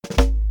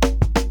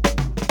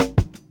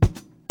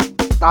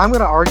I'm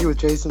going to argue with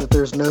Jason that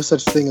there's no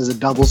such thing as a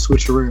double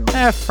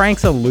switcheroo.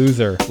 Frank's a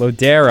loser.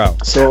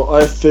 Lodero. So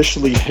I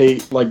officially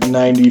hate like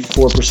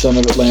 94%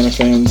 of Atlanta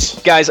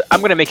fans. Guys, I'm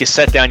going to make you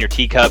set down your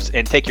teacups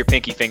and take your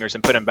pinky fingers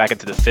and put them back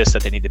into the fist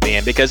that they need to be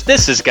in, because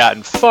this has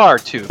gotten far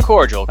too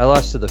cordial. I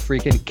lost to the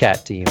freaking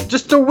cat team.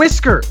 Just a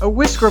whisker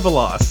of a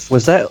loss.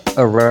 Was that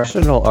a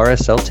rational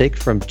RSL take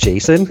from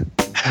Jason?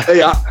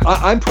 Hey,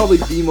 I'm probably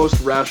the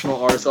most rational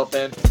RSL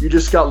fan. You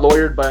just got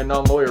lawyered by a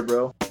non-lawyer,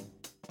 bro.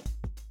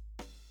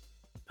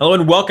 Hello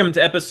and welcome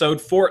to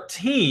episode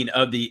 14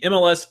 of the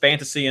MLS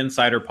Fantasy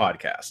Insider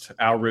Podcast,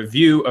 our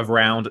review of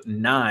round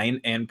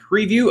 9 and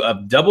preview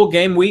of double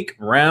game week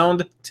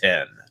round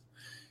 10.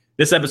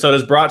 This episode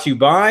is brought to you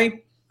by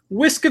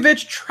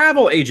Wiskovich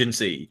Travel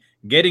Agency,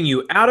 getting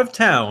you out of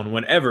town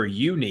whenever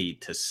you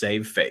need to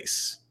save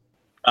face.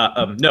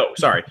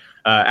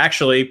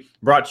 Actually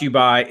brought to you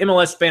by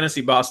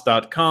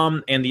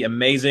MLSFantasyBoss.com and the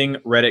amazing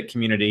Reddit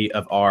community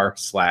of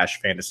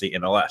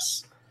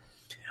r/FantasyMLS.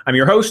 I'm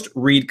your host,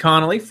 Reed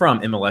Connolly from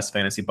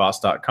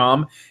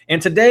MLSFantasyBoss.com,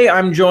 and today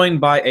I'm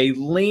joined by a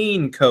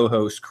lean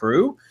co-host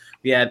crew.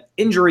 We have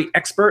injury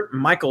expert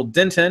Michael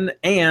Denton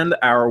and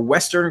our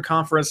Western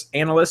Conference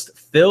analyst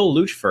Phil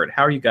Luchford.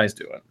 How are you guys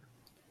doing?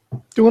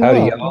 Doing Howdy,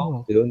 well.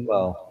 y'all. Doing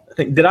well.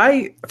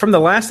 From the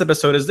last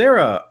episode, is there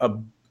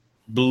a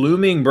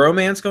blooming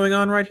bromance going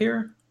on right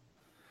here?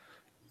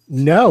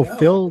 No,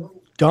 Phil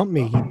dumped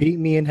me. He beat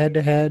me in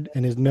head-to-head,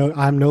 and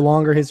I'm no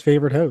longer his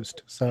favorite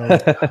host. So,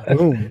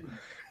 boom.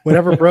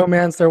 Whatever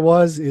bromance there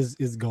was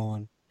is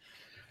gone.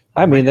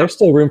 I mean, there's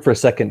still room for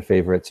second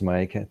favorites,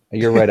 Mike.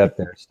 You're right up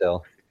there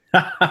still.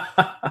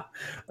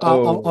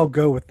 I'll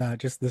go with that.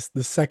 Just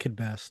the second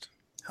best.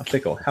 How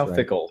fickle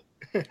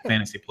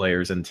fantasy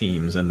players and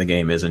teams and the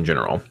game is in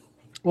general.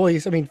 Well,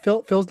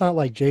 Phil's not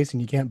like Jason.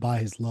 You can't buy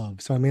his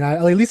love. So,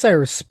 at least I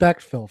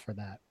respect Phil for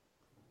that.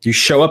 You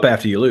show up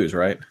after you lose,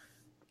 right?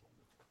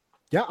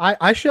 Yeah,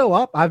 I show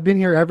up. I've been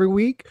here every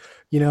week,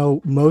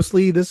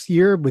 mostly this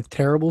year with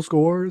terrible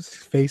scores,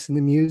 facing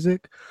the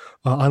music,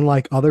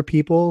 unlike other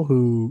people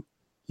who,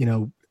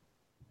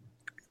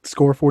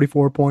 score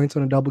 44 points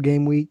on a double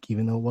game week,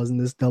 even though it wasn't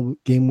this double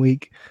game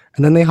week.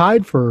 And then they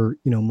hide for,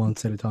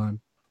 months at a time.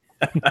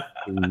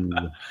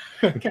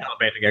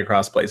 Gallivanting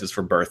across places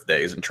for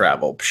birthdays and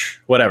travel.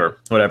 Whatever.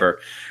 Well,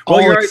 All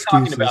you're already excuses.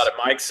 talking about it,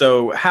 Mike.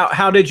 So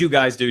how did you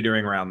guys do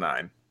during round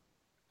 9?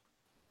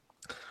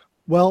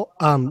 Well,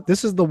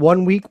 this is the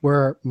 1 week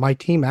where my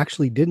team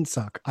actually didn't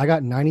suck. I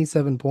got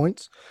 97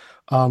 points,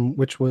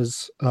 which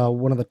was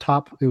one of the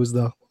top. It was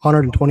the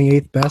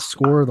 128th best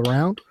score of the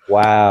round.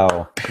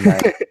 Wow.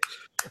 Nice.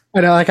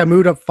 And I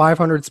moved up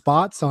 500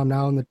 spots, so I'm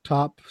now in the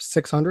top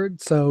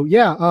 600. So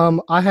yeah,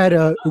 I had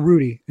a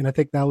Rudy, and I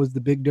think that was the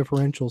big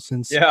differential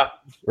since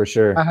For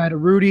sure. I had a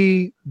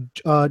Rudy,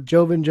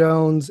 Jovan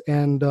Jones,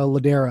 and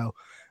Lodero,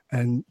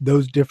 and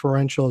those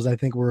differentials I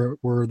think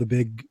were the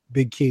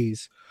big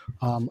keys.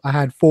 I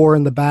had 4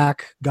 in the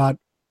back,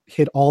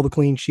 hit all the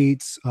clean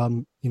sheets.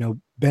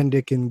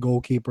 Bendick and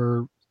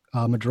goalkeeper,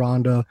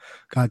 Madronda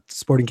got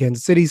Sporting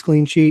Kansas City's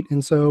clean sheet.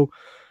 And so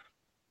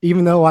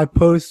even though I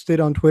posted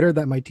on Twitter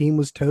that my team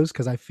was toast,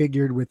 because I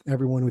figured with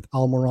everyone with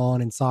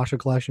Almiron and Sasha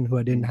Kleshin, who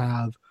I didn't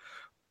have,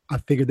 I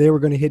figured they were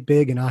going to hit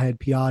big, and I had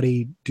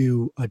Piatti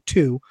do a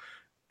 2.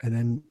 And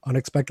then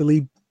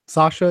unexpectedly,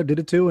 Sasha did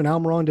a 2 and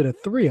Almiron did a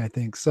 3, I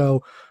think.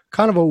 So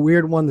kind of a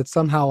weird one that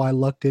somehow I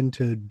lucked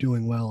into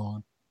doing well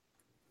on.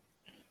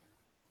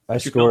 I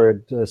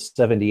scored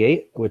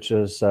 78, which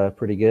was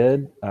pretty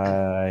good.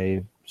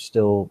 I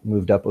still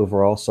moved up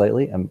overall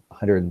slightly. I'm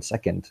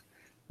 102nd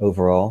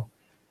overall.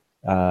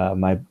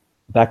 My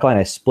backline,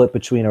 I split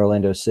between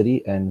Orlando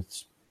City and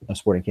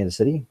Sporting Kansas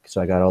City, so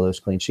I got all those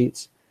clean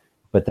sheets.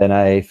 But then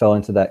I fell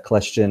into that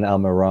Kleshin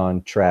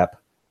Almiron trap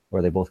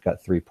where they both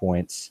got 3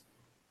 points.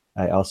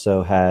 I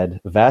also had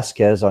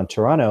Vasquez on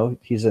Toronto.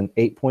 He's an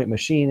 8-point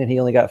machine, and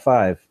he only got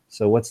 5.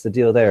 So what's the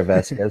deal there,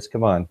 Vasquez?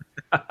 Come on.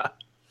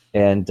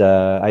 And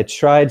I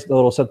tried a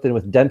little something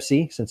with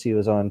Dempsey since he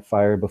was on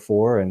fire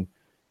before. And,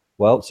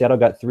 well, Seattle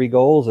got 3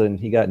 goals, and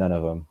he got none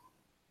of them.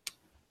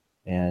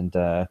 And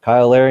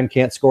Kyle Larin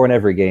can't score in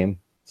every game.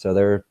 So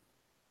there are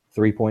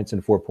 3 points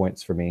and 4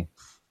 points for me.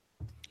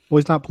 Well,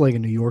 he's not playing a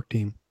New York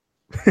team.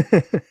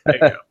 There you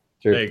go.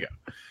 True. There you go.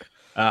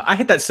 I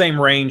hit that same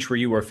range where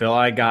you were, Phil.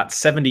 I got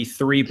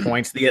 73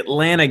 points. The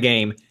Atlanta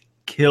game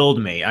killed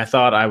me. I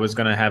thought I was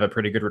going to have a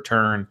pretty good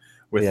return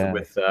with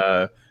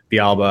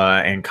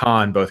Bialba and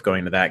Khan both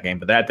going to that game,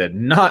 but that did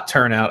not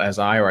turn out as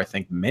I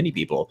think many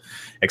people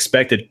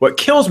expected. What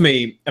kills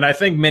me, and I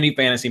think many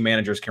fantasy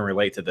managers can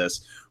relate to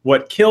this,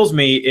 what kills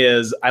me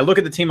is I look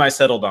at the team I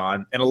settled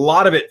on, and a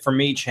lot of it for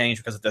me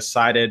changed because I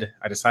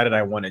decided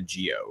I wanted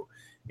Gio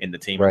in the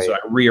team. Right. So I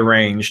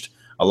rearranged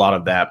a lot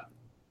of that.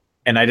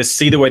 And I just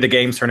see the way the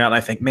games turn out, and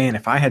I think, man,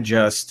 if I had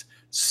just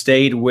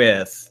stayed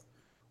with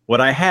what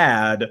I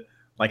had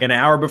like an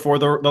hour before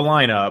the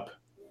lineup,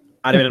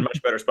 I'd have been in a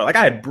much better spot. Like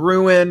I had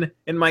Bruin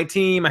in my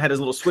team. I had his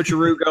little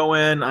switcheroo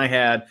going. I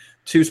had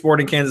 2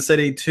 Sporting Kansas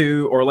City,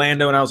 2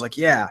 Orlando, and I was like,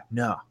 yeah,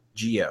 no,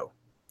 Gio.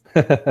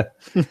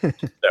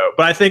 So,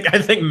 but I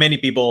think many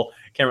people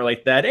can relate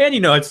to that, and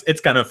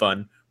it's kind of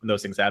fun when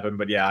those things happen.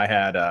 But yeah, I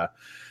had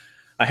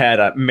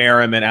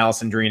Merrim and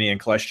Alessandrini and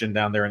Kleshtin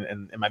down there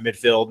in my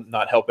midfield,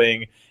 not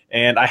helping,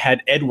 and I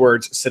had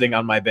Edwards sitting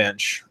on my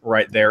bench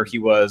right there. He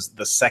was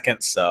the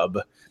second sub,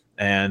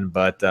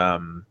 but I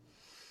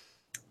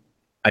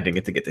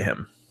didn't get to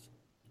him.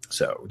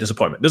 So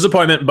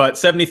disappointment. But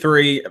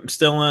 73, I'm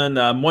still in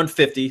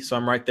 150, so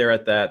I'm right there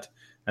at that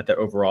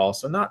overall.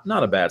 So not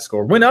a bad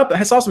score. Went up.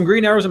 I saw some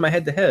green arrows in my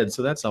head-to-head,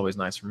 so that's always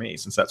nice for me,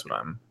 since that's what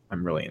I'm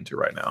really into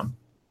right now.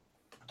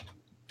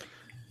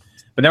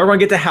 But now we're going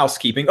to get to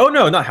housekeeping. Oh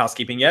no, not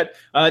housekeeping yet.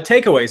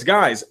 Takeaways,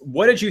 guys.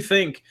 What did you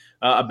think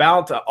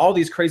about all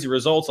these crazy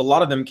results? A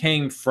lot of them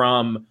came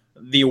from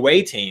the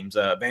away teams: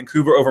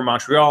 Vancouver over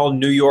Montreal,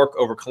 New York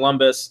over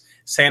Columbus,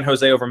 San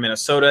Jose over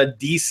Minnesota,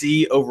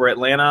 DC over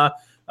Atlanta.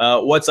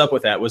 What's up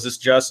with that? Was this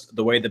just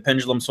the way the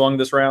pendulum swung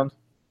this round?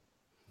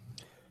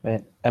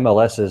 Man,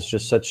 MLS is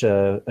just such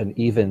an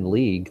even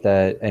league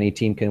that any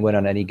team can win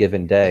on any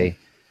given day.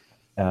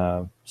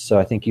 So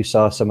I think you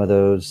saw some of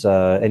those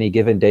any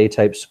given day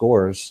type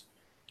scores.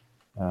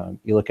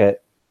 You look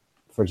at,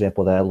 for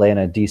example, the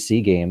Atlanta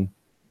DC game.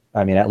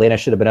 I mean, Atlanta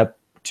should have been up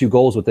 2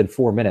 goals within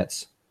 4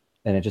 minutes,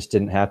 and it just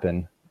didn't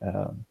happen.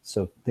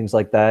 So things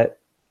like that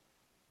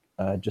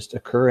just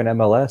occur in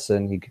MLS,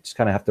 and you just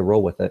kind of have to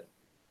roll with it.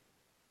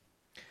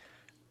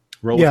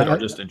 Roll with it or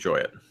just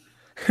enjoy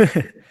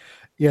it.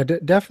 Yeah,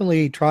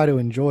 definitely try to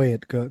enjoy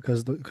it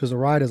because the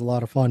ride is a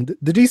lot of fun.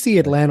 The DC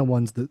Atlanta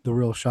one's the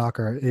real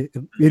shocker.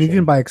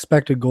 Even by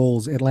expected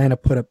goals, Atlanta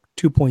put up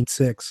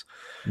 2.6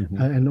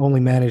 and only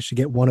managed to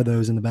get one of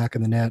those in the back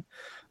of the net.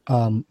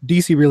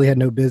 DC really had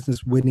no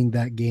business winning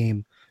that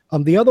game.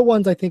 The other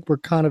ones I think were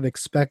kind of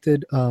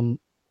expected.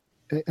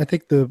 I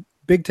think the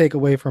big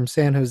takeaway from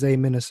San Jose,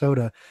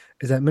 Minnesota,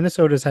 is that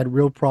Minnesota's had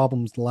real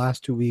problems the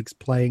last 2 weeks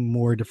playing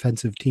more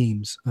defensive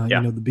teams.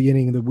 The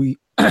beginning of the week,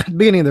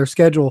 beginning of their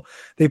schedule,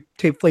 they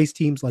faced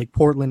teams like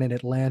Portland and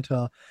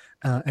Atlanta,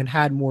 and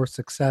had more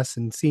success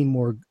and seen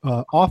more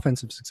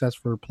offensive success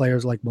for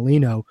players like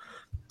Molino.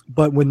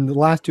 But when the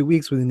last 2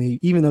 weeks,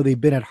 even though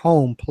they've been at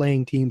home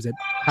playing teams that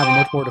have a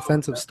much more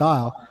defensive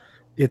style,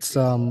 it's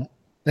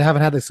they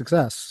haven't had the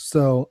success.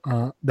 So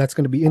that's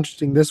going to be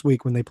interesting this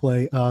week when they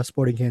play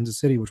Sporting Kansas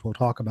City, which we'll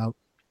talk about.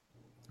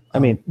 I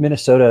mean,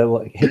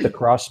 Minnesota hit the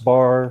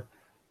crossbar.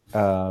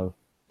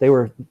 They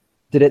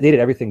did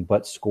everything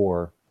but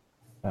score.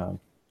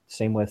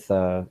 Same with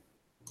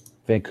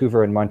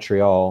Vancouver and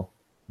Montreal.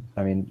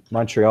 I mean,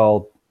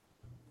 Montreal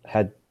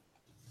had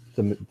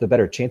the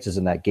better chances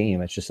in that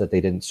game. It's just that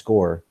they didn't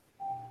score.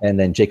 And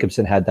then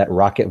Jacobson had that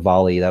rocket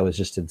volley that was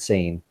just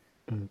insane.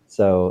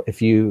 So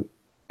if you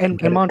and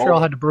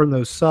Montreal had to burn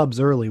those subs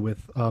early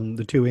with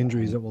the 2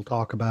 injuries that we'll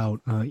talk about.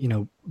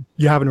 You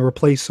having to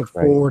replace a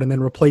forward and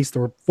then replace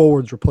the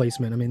forward's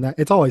replacement. I mean,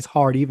 it's always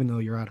hard, even though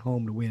you're at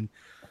home, to win.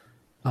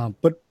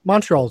 But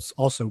Montreal's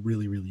also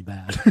really, really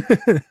bad.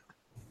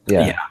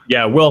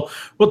 Yeah. We'll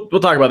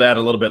talk about that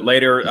a little bit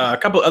later. A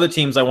couple of other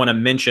teams I want to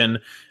mention.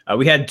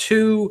 We had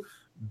 2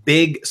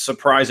 big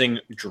surprising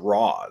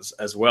draws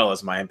as well,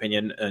 as my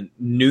opinion.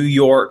 New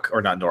York.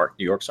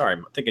 Sorry,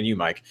 I'm thinking you,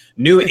 Mike.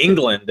 New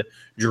England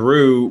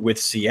drew with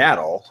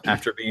Seattle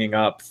after being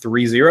up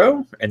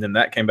 3-0, and then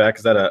that came back.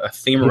 Is that a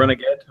theme we're going to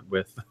get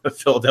with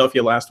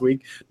Philadelphia last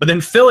week? But then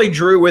Philly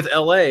drew with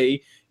LA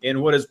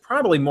in what is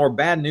probably more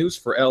bad news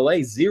for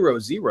LA,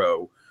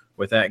 0-0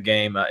 with that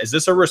game. Is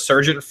this a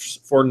resurgence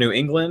for New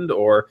England,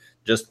 or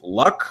just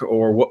luck,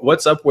 or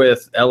what's up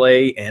with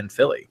LA and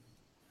Philly?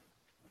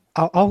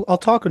 I'll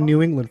talk on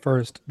New England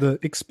first. The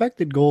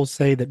expected goals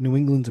say that New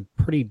England's a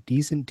pretty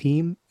decent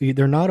team.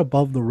 They're not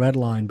above the red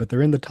line, but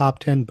they're in the top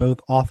 10 both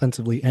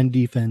offensively and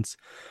defense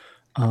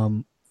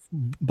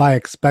by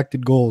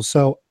expected goals.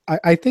 So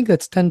I think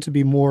that's tend to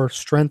be more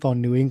strength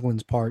on New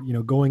England's part.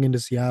 Going into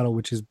Seattle,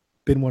 which has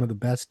been one of the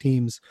best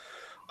teams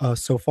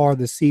so far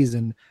this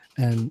season,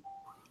 and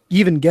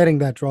even getting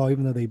that draw,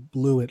 even though they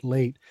blew it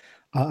late,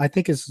 I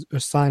think is a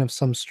sign of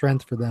some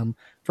strength for them.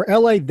 For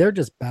LA, they're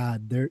just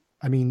bad.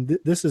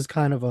 This is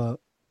kind of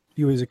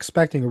he was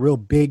expecting a real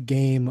big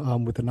game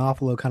with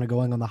Anafalo kind of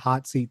going on the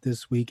hot seat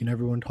this week and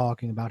everyone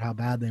talking about how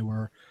bad they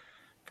were.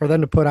 For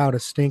them to put out a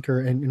stinker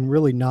and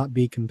really not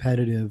be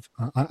competitive,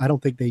 I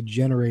don't think they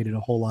generated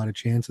a whole lot of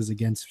chances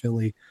against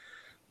Philly.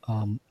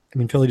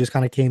 Philly just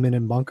kind of came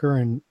in bunker,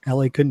 and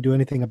LA couldn't do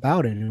anything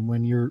about it. And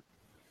when you're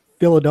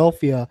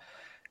Philadelphia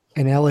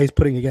and LA's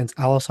putting against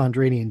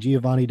Alessandrini and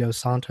Giovanni Dos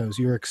Santos,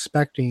 you're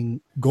expecting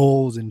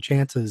goals and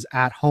chances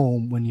at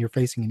home when you're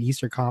facing an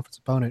Eastern Conference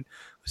opponent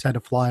who's had to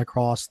fly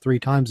across 3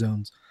 time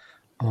zones.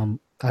 I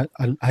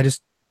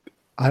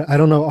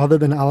don't know, other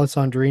than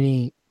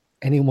Alessandrini,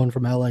 anyone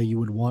from LA you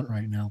would want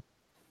right now.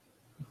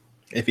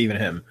 If even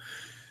him.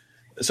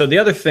 So the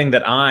other thing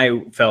that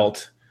I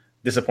felt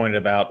disappointed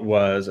about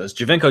was as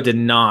Giovinco did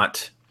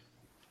not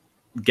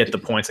get the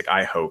points like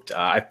I hoped.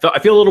 I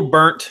feel a little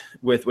burnt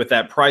with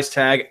that price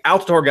tag.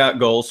 Altidore got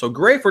goals, so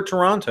great for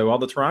Toronto, all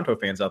the Toronto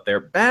fans out there.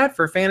 Bad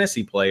for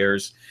fantasy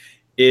players.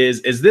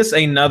 Is this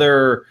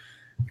another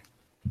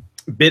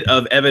bit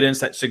of evidence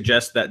that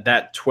suggests that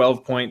that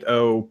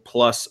 12.0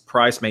 plus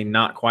price may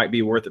not quite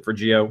be worth it for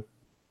Gio?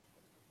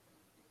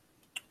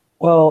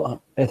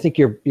 Well, I think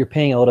you're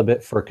paying a little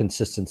bit for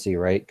consistency,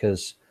 right?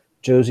 Because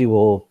Josie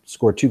will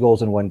score 2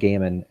 goals in one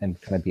game and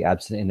kind of be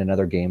absent in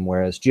another game,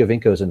 whereas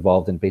Giovinco is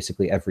involved in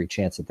basically every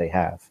chance that they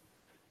have.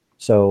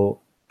 So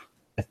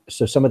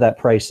some of that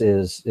price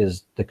is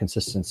the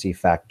consistency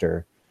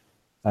factor.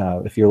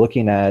 If you're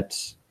looking at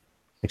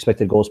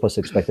expected goals plus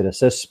expected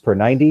assists per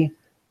 90,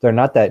 they're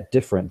not that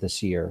different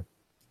this year.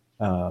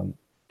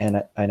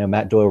 And I know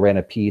Matt Doyle ran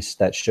a piece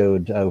that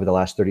showed over the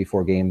last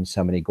 34 games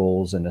how many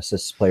goals and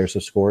assists players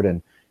have scored,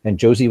 and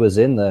Josie was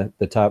in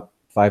the top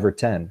 5 or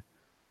 10.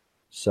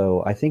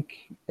 So I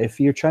think if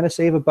you're trying to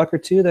save $1 or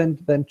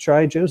 $2, then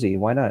try Josie.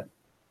 Why not?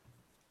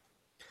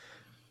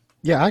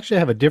 Yeah, I actually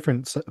have a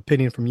different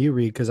opinion from you,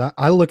 Reed, because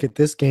I look at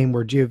this game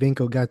where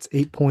Giovinco got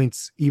 8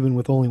 points even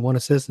with only 1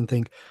 assist and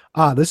think,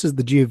 this is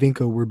the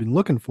Giovinco we've been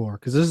looking for,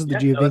 because this is the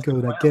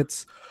Giovinco that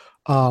gets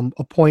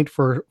a point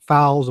for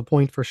fouls, a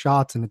point for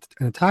shots, and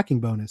an attacking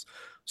bonus.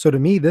 So to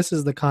me, this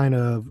is the kind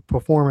of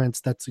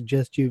performance that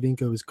suggests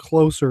Giovinco is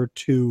closer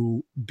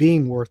to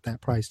being worth that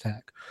price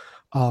tag.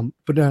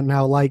 But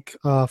now, like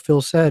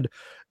Phil said,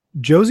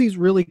 Josie's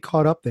really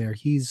caught up there.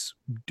 He's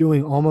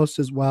doing almost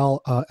as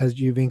well as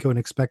Giovinco in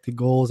expected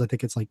goals. I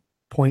think it's like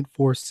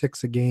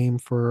 0.46 a game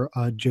for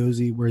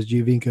Josie, whereas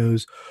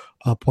Giovinco's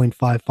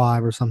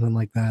 0.55 or something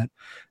like that.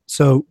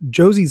 So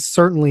Josie's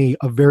certainly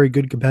a very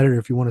good competitor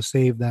if you want to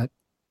save that,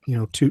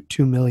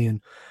 $2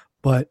 million.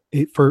 But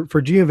for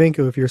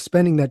Giovinco, if you're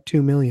spending that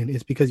 $2 million,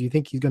 it's because you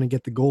think he's going to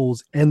get the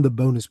goals and the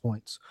bonus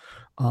points.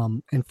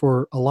 And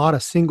for a lot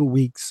of single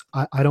weeks,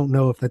 I don't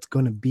know if that's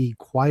going to be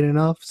quite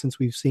enough, since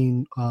we've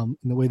seen in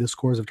the way the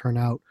scores have turned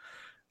out,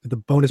 the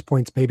bonus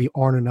points maybe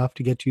aren't enough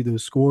to get you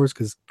those scores,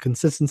 because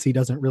consistency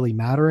doesn't really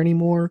matter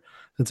anymore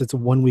since it's a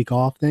 1 week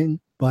off thing.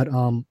 But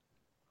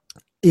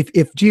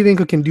if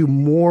Giovinco can do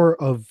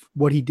more of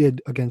what he did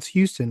against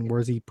Houston, where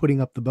is he putting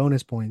up the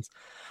bonus points,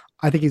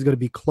 I think he's going to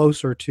be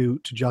closer to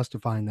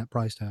justifying that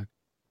price tag.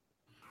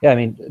 Yeah, I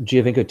mean,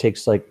 Giovinco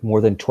takes like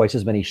more than twice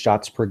as many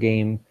shots per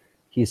game.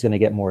 He's going to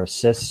get more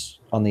assists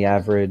on the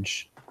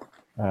average.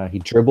 He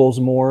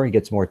dribbles more. He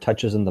gets more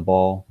touches in the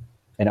ball.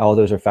 And all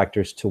those are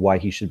factors to why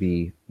he should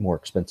be more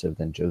expensive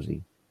than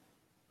Josie.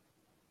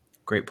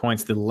 Great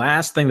points. The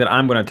last thing that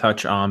I'm going to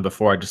touch on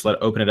before I just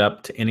open it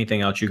up to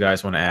anything else you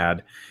guys want to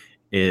add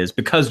is,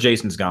 because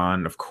Jason's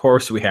gone, of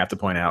course we have to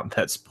point out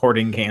that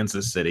Sporting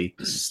Kansas City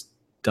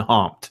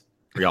stomped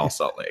Real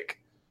Salt Lake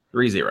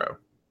 3-0.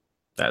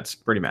 That's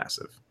pretty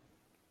massive.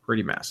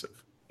 Pretty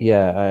massive.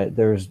 Yeah,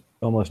 there's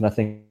almost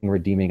nothing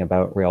redeeming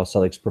about Real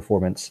Salt Lake's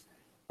performance.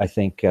 I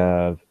think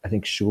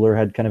Schuler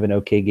had kind of an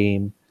okay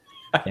game,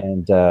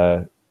 and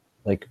I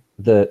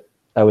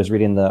was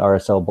reading the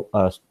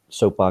RSL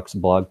Soapbox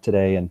blog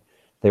today, and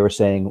they were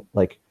saying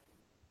like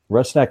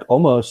Rusnak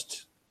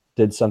almost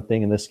did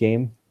something in this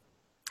game.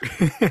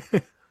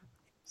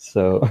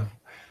 So,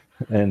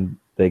 and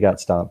they got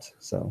stomped.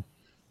 So,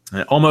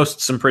 almost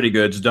some pretty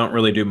goods don't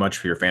really do much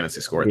for your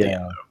fantasy score at the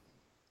end,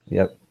 though.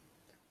 Yep.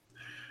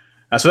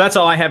 So that's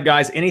all I have,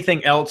 guys.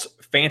 Anything else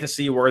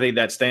fantasy worthy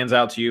that stands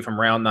out to you from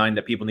round 9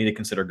 that people need to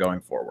consider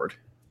going forward?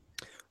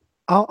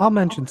 I'll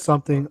mention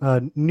something.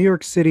 New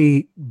York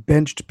City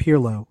benched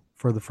Pirlo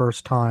for the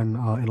first time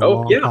in a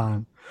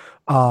long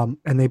time.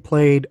 And they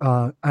played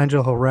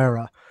Angel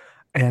Herrera.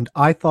 And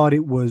I thought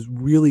it was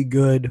really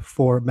good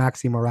for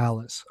Maxi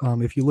Morales.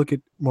 If you look at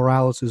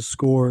Morales'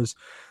 scores,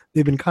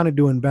 they've been kind of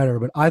doing better.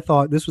 But I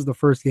thought this was the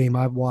first game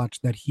I've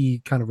watched that he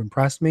kind of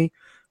impressed me.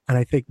 And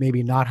I think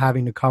maybe not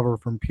having to cover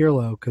from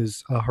Pirlo,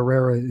 because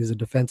Herrera is a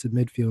defensive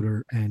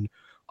midfielder, and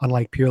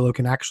unlike Pirlo,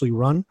 can actually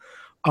run.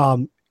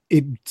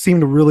 It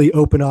seemed to really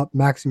open up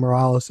Maxi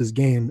Morales'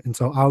 game. And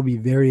so I would be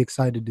very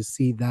excited to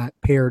see that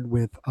paired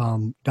with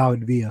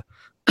David Villa.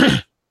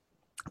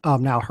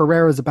 Now,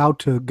 Herrera is about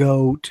to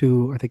go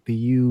to, I think,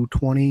 the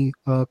U20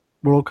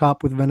 World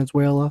Cup with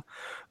Venezuela.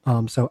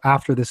 So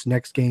after this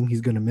next game, he's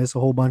going to miss a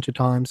whole bunch of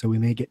time. So we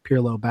may get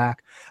Pirlo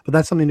back. But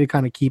that's something to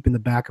kind of keep in the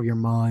back of your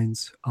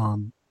minds.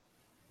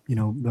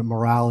 The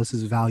Morales'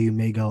 value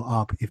may go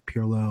up if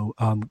Pirlo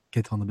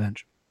gets on the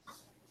bench.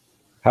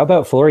 How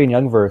about Florian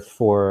Ljungwirth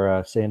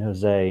for San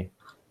Jose?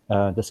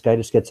 This guy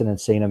just gets an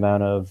insane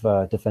amount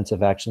of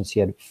defensive actions. He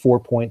had 4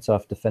 points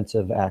off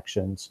defensive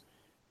actions.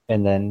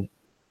 And then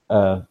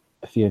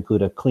if you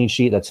include a clean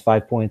sheet, that's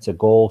 5 points, a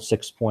goal,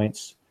 6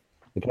 points.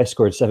 The guy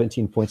scored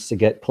 17 points to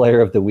get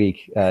Player of the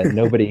Week.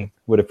 Nobody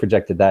would have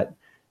projected that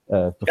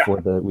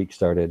before the week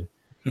started.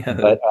 Yeah.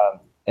 But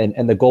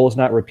and the goal is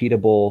not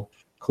repeatable.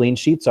 Clean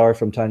sheets are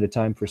from time to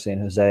time for San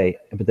Jose,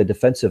 but the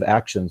defensive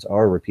actions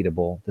are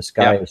repeatable. This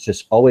guy is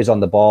just always on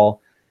the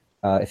ball.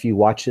 If you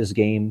watch his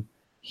game,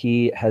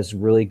 he has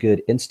really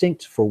good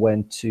instinct for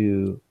when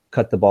to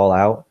cut the ball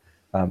out.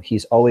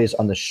 He's always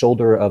on the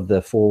shoulder of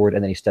the forward,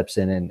 and then he steps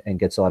in and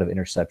gets a lot of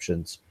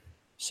interceptions.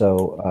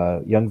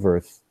 So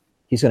Ljungwirth,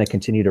 he's going to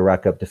continue to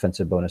rack up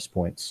defensive bonus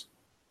points.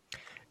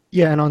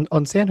 Yeah, and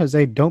on San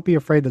Jose, don't be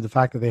afraid of the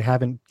fact that they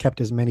haven't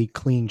kept as many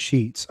clean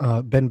sheets.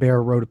 Ben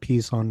Bear wrote a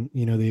piece on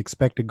the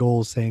expected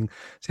goals, saying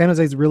San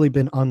Jose's really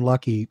been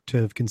unlucky to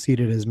have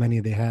conceded as many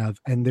as they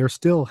have, and they're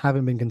still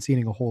haven't been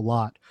conceding a whole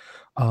lot.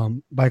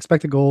 By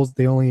expected goals,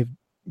 they only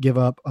give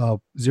up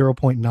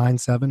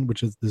 0.97,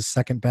 which is the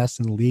second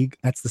best in the league.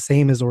 That's the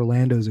same as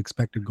Orlando's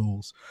expected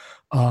goals.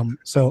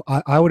 So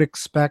I would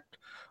expect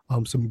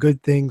some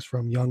good things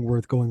from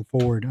Youngworth going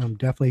forward.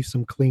 Definitely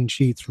some clean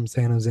sheets from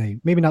San Jose.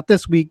 Maybe not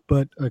this week,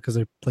 but because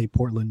they play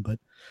Portland. But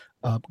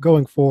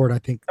going forward, I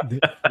think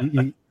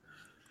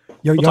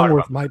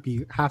Youngworth might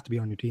have to be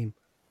on your team.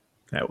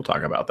 Yeah, we'll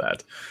talk about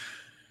that.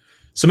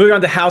 So moving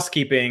on to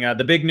housekeeping,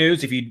 the big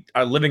news, if you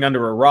are living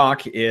under a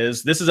rock,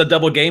 is this is a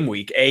double game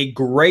week, a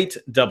great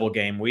double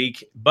game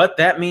week. But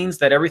that means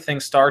that everything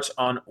starts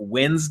on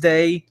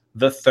Wednesday,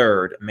 the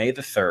 3rd, May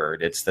the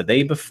 3rd. It's the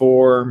day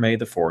before May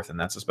the 4th, and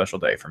that's a special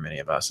day for many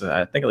of us.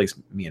 I think at least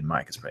me and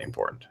Mike is pretty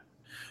important.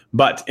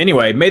 But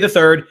anyway, May the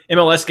 3rd,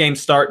 MLS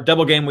games start,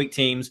 double game week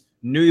teams,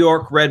 New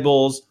York Red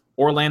Bulls,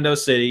 Orlando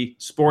City,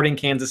 Sporting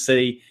Kansas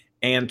City,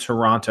 and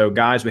Toronto.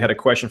 Guys, we had a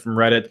question from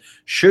Reddit.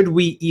 Should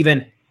we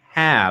even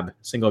have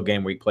single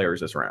game week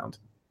players this round?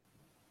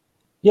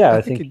 Yeah,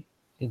 I think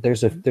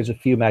there's a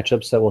few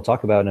matchups that we'll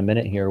talk about in a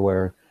minute here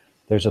where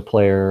there's a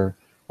player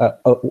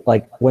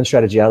like one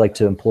strategy I like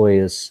to employ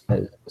is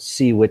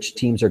see which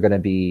teams are going to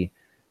be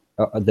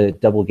the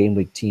double game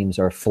week teams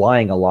are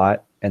flying a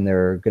lot and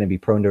they're going to be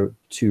prone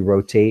to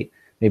rotate.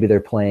 Maybe they're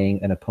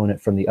playing an opponent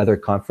from the other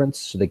conference,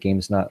 so the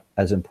game's not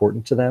as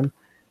important to them.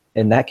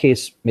 In that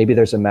case, maybe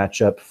there's a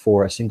matchup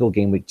for a single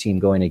game week team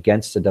going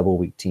against a double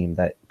week team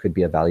that could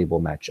be a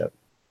valuable matchup.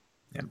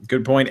 Yeah,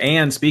 good point.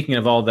 And speaking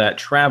of all that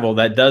travel,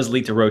 that does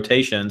lead to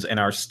rotations. And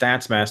our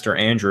stats master,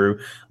 Andrew,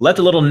 left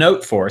a little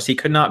note for us. He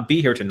could not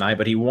be here tonight,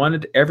 but he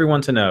wanted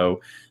everyone to know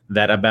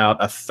that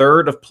about a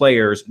third of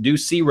players do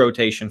see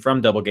rotation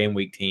from double game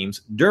week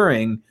teams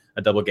during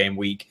a double game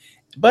week,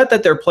 but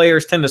that their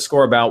players tend to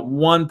score about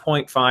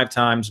 1.5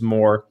 times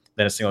more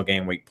than a single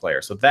game week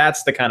player. So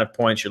that's the kind of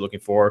points you're looking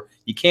for.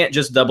 You can't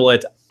just double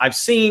it. I've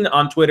seen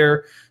on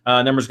Twitter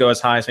numbers go as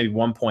high as maybe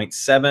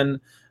 1.7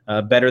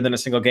 better than a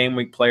single game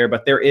week player,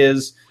 but there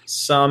is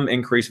some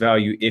increased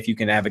value if you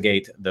can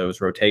navigate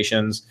those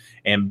rotations.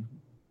 And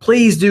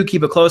please do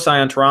keep a close eye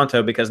on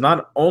Toronto, because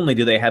not only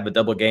do they have a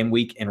double game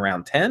week in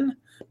round 10,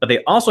 but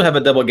they also have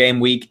a double game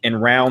week in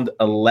round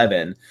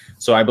 11.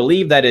 So I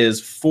believe that is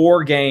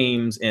 4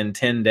 games in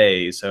 10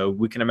 days. So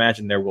we can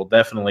imagine there will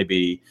definitely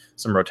be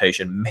some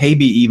rotation,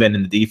 maybe even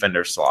in the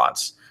defender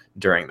slots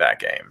during that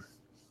game.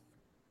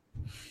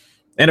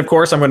 And of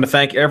course, I'm going to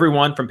thank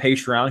everyone from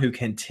Patreon who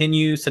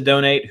continues to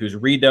donate, who's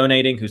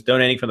redonating, who's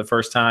donating for the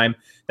first time.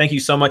 Thank you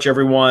so much,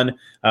 everyone.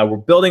 We're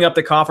building up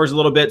the coffers a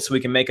little bit so we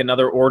can make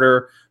another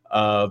order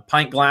of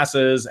pint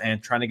glasses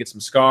and trying to get some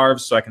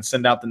scarves so I can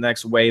send out the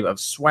next wave of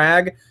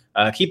swag.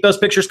 Keep those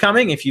pictures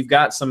coming. If you've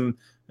got some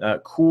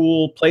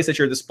cool place that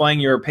you're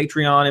displaying your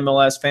Patreon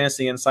MLS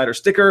Fantasy Insider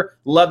sticker,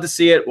 love to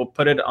see it. We'll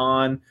put it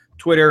on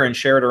Twitter and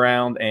share it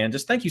around. And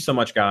just thank you so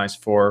much, guys,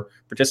 for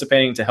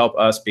participating to help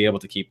us be able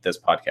to keep this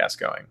podcast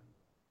going.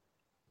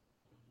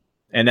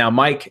 And now,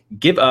 Mike,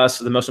 give us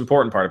the most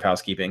important part of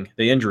housekeeping,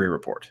 the injury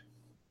report.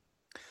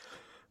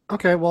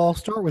 Okay, well, I'll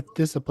start with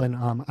discipline.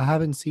 I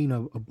haven't seen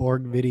a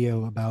Borg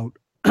video about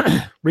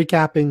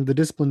recapping the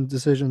discipline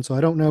decision, so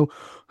I don't know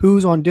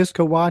who's on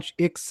Disco Watch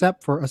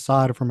except for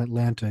Asada from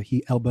Atlanta.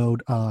 He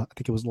elbowed, I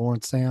think it was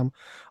Lawrence Sam.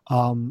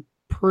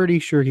 Pretty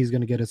sure he's going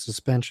to get a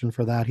suspension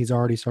for that. He's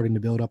already starting to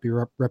build up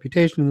your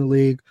reputation in the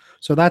league.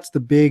 So that's the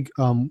big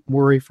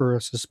worry for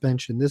a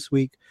suspension this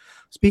week.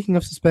 Speaking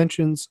of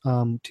suspensions,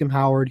 Tim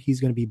Howard, he's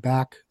going to be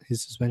back.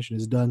 His suspension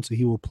is done, so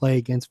he will play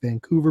against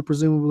Vancouver,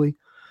 presumably.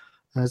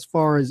 As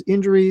far as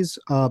injuries,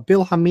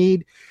 Bill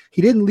Hamid,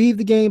 he didn't leave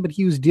the game, but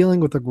he was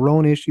dealing with a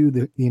groin issue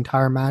the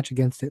entire match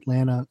against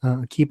Atlanta.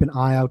 Keep an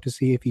eye out to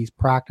see if he's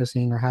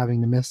practicing or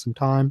having to miss some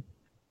time.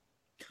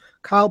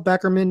 Kyle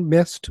Beckerman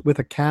missed with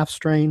a calf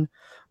strain.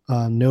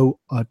 No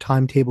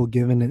timetable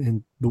given,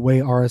 and the way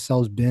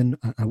RSL's been,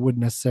 I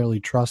wouldn't necessarily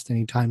trust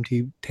any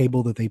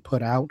timetable that they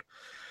put out.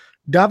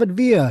 David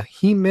Villa,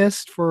 he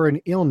missed for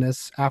an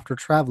illness after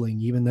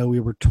traveling, even though we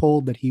were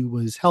told that he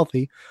was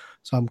healthy.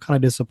 So I'm kind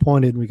of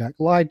disappointed we got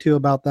lied to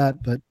about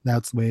that, but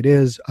that's the way it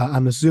is.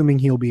 I'm assuming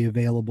he'll be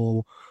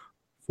available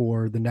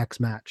for the next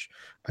match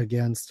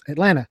against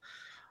Atlanta.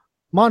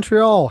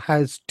 Montreal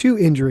has 2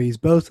 injuries,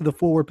 both to the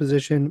forward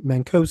position.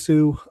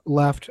 Mancosu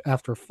left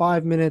after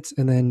 5 minutes,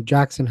 and then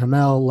Jackson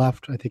Hamel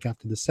left, I think,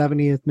 after the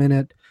 70th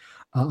minute.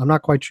 I'm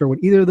not quite sure what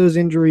either of those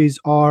injuries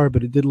are,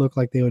 but it did look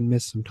like they would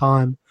miss some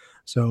time.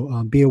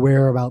 So be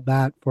aware about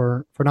that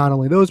for not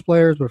only those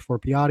players, but for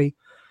Piatti.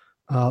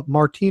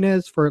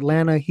 Martinez for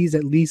Atlanta, he's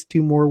at least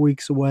 2 more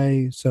weeks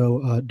away,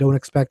 so don't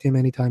expect him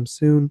anytime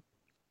soon.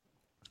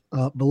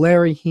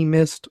 Valeri, he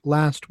missed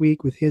last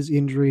week with his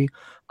injury.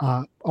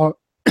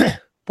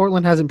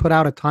 Portland hasn't put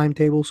out a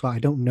timetable, so I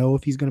don't know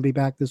if he's going to be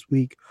back this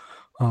week.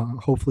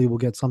 Hopefully we'll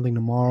get something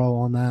tomorrow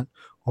on that,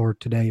 or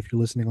today if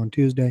you're listening on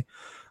Tuesday.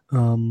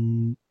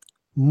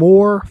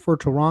 More for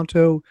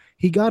Toronto.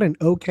 He got an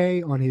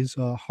okay on his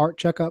heart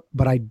checkup,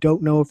 but I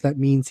don't know if that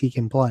means he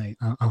can play.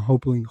 I'm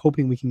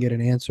hoping we can get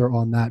an answer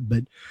on that,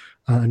 but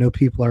I know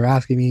people are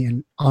asking me,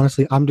 and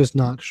honestly, I'm just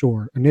not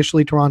sure.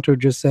 Initially, Toronto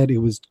just said it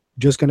was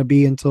just going to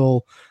be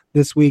until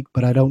this week,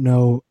 but I don't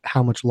know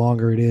how much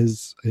longer it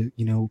is.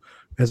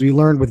 As we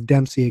learned with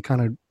Dempsey, it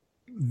kind of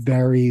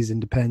varies and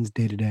depends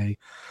day to day.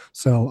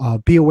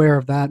 So be aware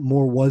of that.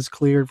 Moore was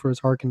cleared for his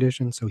heart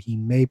condition, so he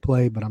may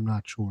play, but I'm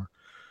not sure.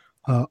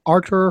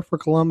 Archer for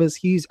Columbus,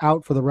 he's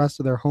out for the rest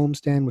of their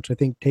homestand, which I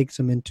think takes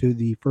him into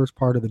the first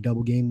part of the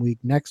double game week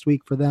next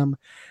week for them.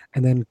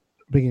 And then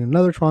bringing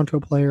another Toronto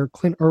player,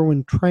 Clint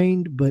Irwin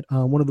trained, but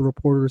one of the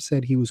reporters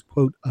said he was,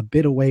 quote, a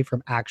bit away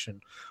from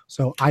action.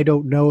 So I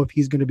don't know if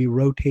he's going to be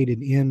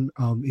rotated in.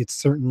 It's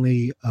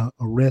certainly a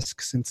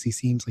risk since he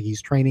seems like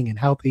he's training and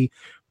healthy,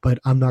 but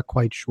I'm not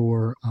quite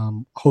sure.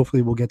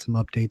 Hopefully we'll get some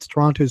updates.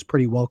 Toronto is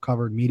pretty well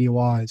covered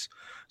media-wise,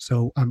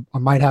 so I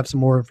might have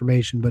some more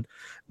information, but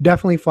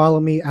definitely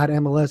follow me at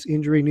MLS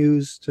Injury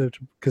News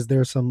because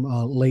there's some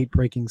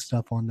late-breaking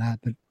stuff on that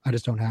I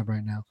just don't have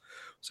right now.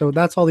 So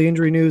that's all the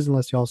injury news,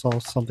 unless y'all saw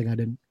something I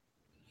didn't.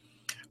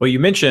 Well, you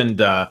mentioned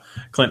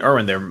Clint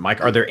Irwin there, Mike.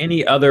 Are there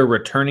any other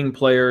returning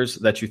players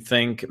that you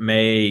think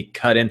may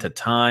cut into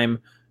time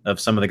of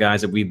some of the guys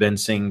that we've been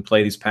seeing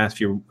play these past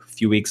few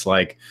weeks,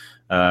 like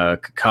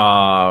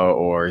Kaká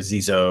or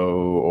Zizo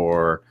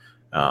or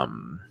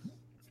AJ?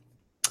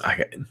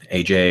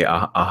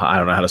 I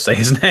don't know how to say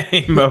his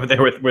name over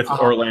there with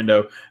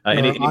Orlando.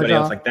 Anybody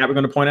else like that we're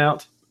going to point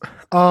out?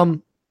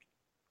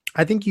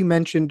 I think you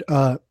mentioned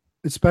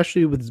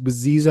especially with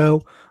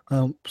Zizo,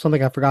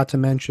 something I forgot to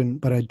mention,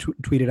 but I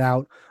tweeted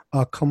out.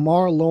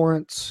 Kamar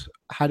Lawrence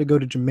had to go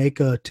to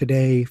Jamaica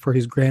today for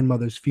his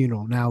grandmother's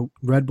funeral. Now,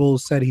 Red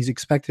Bulls said he's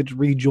expected to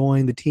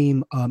rejoin the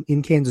team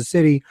in Kansas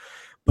City,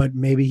 but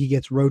maybe he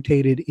gets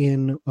rotated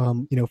in,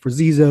 for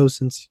Zizo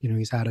since,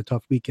 he's had a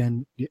tough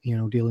weekend,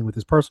 dealing with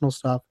his personal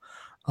stuff.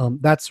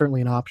 That's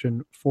certainly an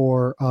option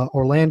for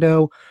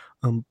Orlando.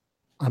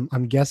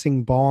 I'm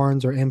guessing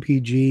Barnes or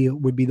MPG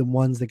would be the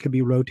ones that could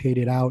be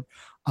rotated out.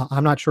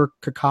 I'm not sure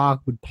Kaká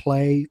would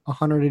play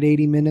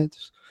 180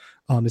 minutes,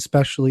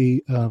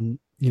 especially,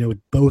 with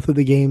both of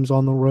the games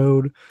on the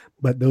road.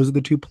 But those are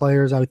the two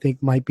players I would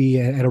think might be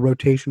at a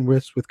rotation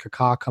risk with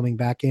Kaká coming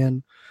back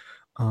in.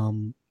 I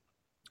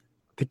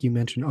think you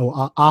mentioned,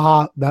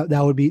 Aja,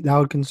 that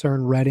would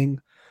concern Reading.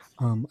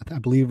 I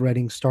believe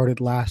Reading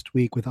started last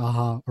week with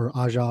Aja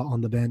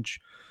on the bench.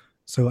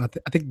 So I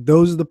think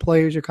those are the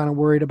players you're kind of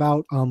worried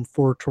about.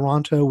 For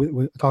Toronto,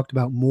 we talked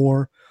about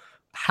Moore.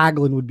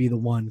 Hagelin would be the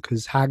one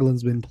because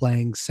Hagelin's been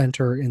playing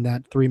center in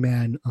that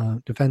three-man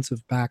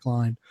defensive back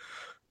line.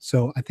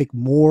 So I think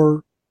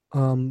Moore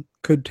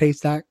could take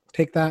that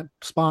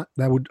spot.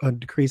 That would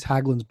decrease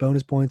Hagelin's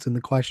bonus points. And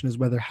the question is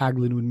whether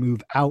Hagelin would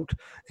move out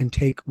and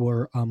take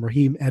where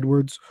Raheem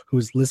Edwards, who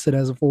is listed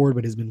as a forward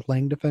but has been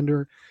playing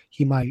defender,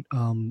 he might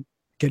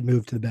get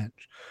moved to the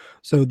bench.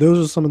 So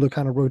those are some of the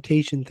kind of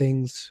rotation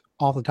things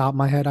off the top of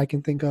my head I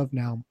can think of.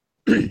 Now,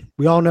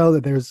 we all know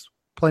that there's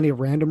plenty of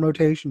random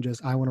rotation,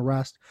 just I want to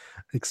rest,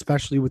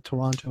 especially with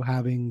Toronto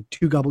having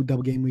two double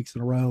game weeks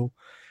in a row.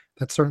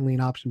 That's certainly an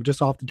option. But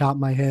just off the top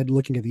of my head,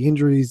 looking at the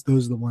injuries,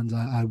 those are the ones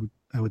I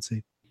would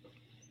see.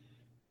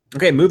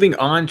 Okay, moving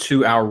on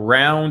to our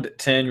round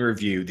 10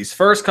 review. These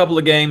first couple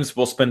of games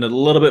we'll spend a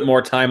little bit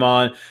more time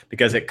on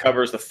because it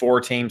covers the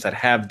four teams that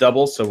have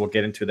doubles, so we'll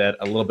get into that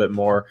a little bit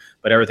more.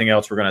 But everything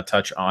else we're going to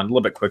touch on a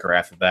little bit quicker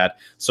after that.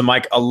 So,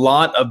 Mike, a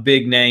lot of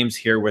big names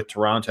here with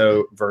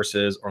Toronto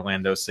versus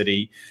Orlando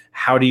City.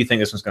 How do you think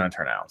this one's going to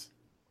turn out?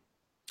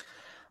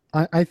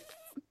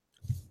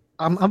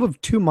 I'm of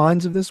two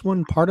minds of this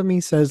one. Part of me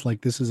says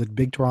this is a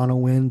big Toronto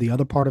win. The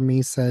other part of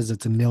me says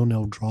it's a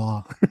 0-0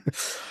 draw.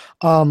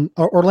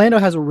 Orlando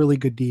has a really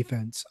good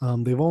defense.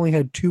 They've only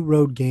had 2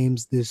 road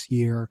games this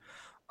year.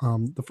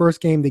 The first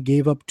game they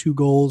gave up 2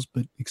 goals,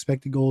 but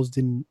expected goals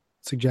didn't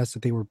suggest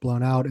that they were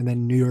blown out. And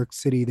then New York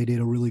City, they did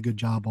a really good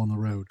job on the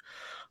road.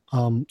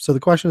 So the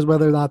question is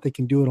whether or not they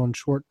can do it on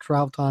short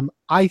travel time.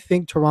 I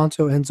think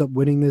Toronto ends up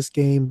winning this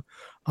game.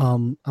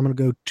 I'm going to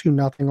go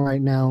 2-0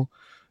 right now.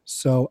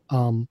 So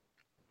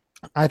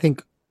I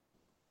think,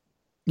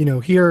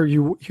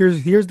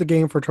 here's the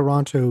game for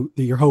Toronto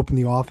that you're hoping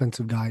the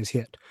offensive guys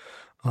hit.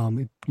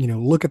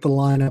 Look at the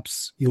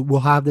lineups. We'll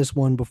have this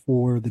one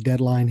before the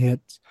deadline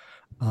hits.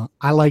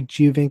 I like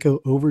Giovinco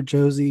over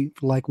Josie,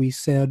 like we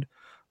said,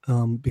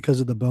 because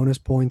of the bonus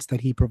points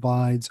that he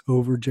provides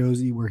over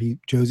Josie, where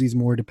Josie's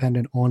more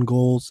dependent on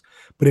goals.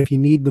 But if you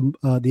need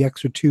the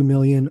extra $2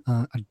 million,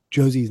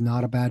 Josie's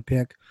not a bad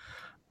pick.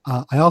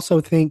 I also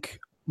think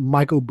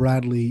Michael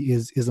Bradley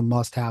is a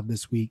must-have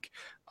this week.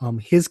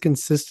 His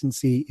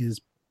consistency is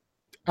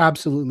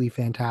absolutely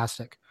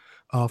fantastic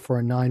for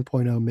a 9.0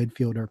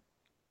 midfielder.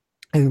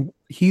 And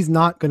he's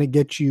not going to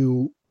get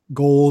you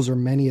goals or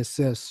many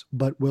assists,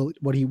 but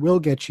what he will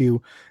get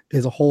you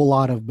is a whole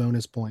lot of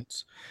bonus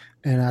points.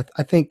 And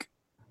I think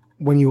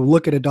when you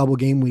look at a double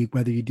game week,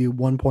 whether you do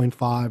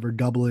 1.5 or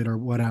double it or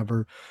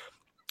whatever,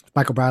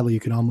 Michael Bradley, you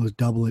can almost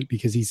double it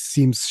because he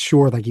seems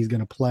sure like he's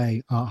going to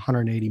play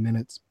 180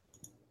 minutes.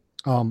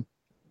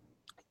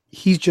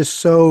 He's just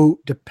so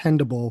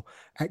dependable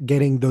at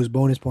getting those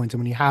bonus points.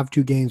 And when you have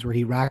 2 games where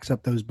he racks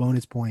up those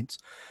bonus points,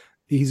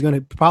 he's going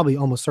to probably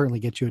almost certainly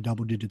get you a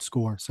double-digit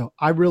score. So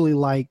I really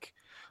like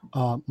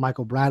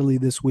Michael Bradley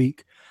this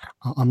week.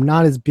 I'm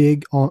not as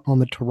big on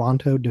the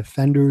Toronto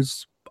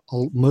defenders,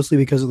 mostly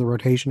because of the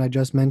rotation I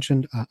just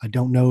mentioned. I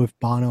don't know if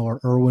Bono or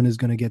Irwin is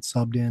going to get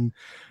subbed in,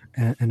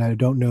 and I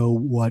don't know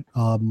what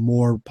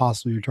more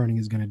possibly returning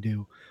is going to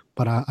do.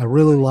 But I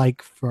really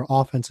like, for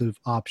offensive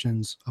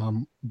options,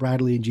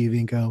 Bradley and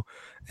Giovinco,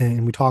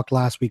 and we talked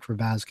last week for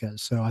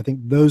Vasquez. So I think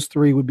those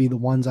 3 would be the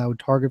ones I would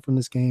target from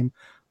this game.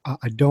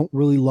 I don't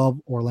really love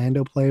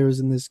Orlando players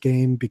in this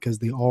game because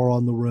they are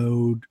on the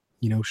road.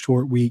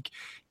 Short week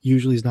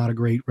usually is not a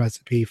great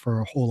recipe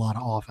for a whole lot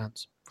of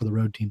offense for the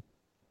road team.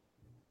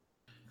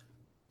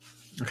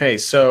 Okay,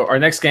 so our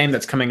next game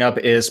that's coming up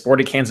is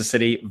Sporting Kansas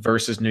City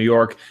versus New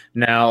York.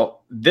 Now,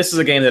 this is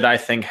a game that I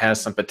think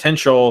has some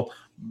potential,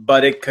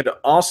 but it could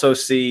also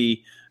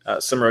see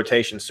some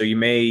rotation. So you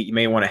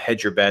may want to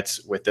hedge your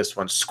bets with this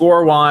one.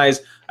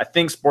 Score-wise, I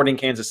think Sporting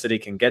Kansas City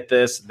can get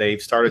this.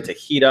 They've started to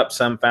heat up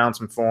found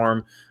some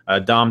form.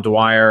 Dom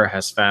Dwyer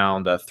has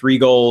found 3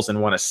 goals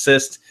and 1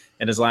 assist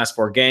in his last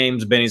 4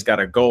 games. Benny's got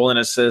a goal and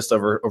assist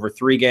over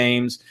 3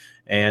 games.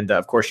 And,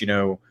 of course,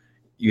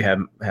 you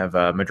have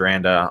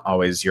Medranda,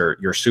 always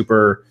your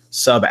super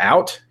sub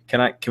out.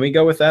 Can we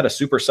go with that? A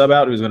super sub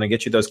out who's going to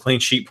get you those clean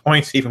sheet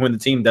points even when the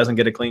team doesn't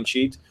get a clean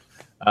sheet.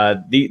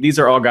 These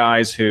are all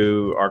guys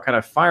who are kind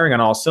of firing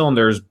on all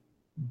cylinders,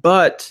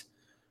 but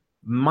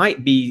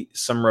might be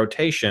some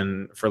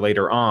rotation for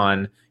later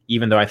on,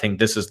 even though I think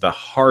this is the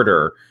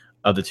harder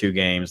of the 2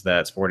 games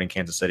that Sporting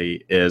Kansas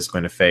City is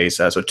going to face.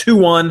 So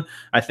 2-1,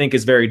 I think,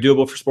 is very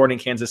doable for Sporting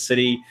Kansas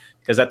City,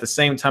 because at the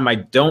same time, I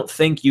don't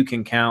think you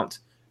can count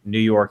New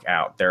York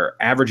out. The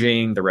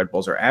Red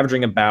Bulls are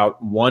averaging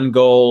about 1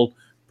 goal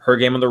per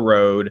game on the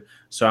road.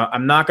 So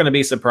I'm not going to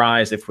be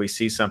surprised if we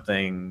see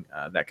something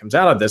that comes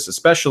out of this,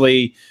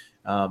 especially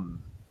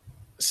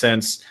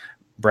since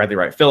Bradley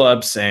Wright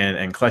Phillips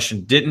and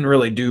Kleshin didn't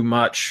really do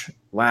much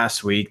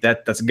last week.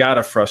 That's got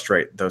to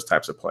frustrate those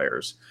types of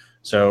players.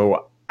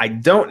 So I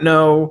don't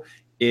know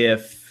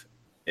if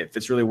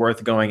it's really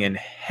worth going in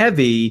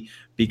heavy,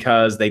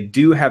 because they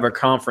do have a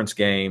conference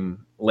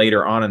game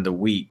later on in the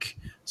week.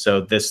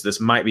 So this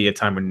might be a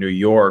time when New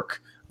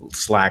York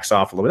slacks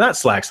off a little bit. Not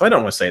slacks. I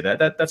don't want to say that.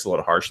 That's a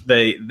little harsh.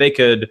 They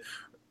could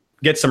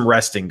get some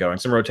resting going,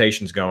 some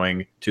rotations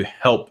going to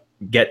help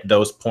get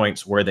those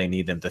points where they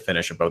need them to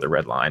finish above the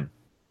red line.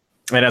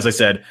 And as I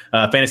said,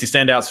 fantasy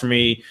standouts for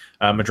me,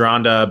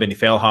 Medranda, Benny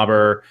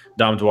Feilhaber,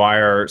 Dom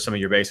Dwyer, some of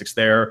your basics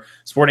there.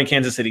 Sporting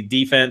Kansas City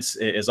defense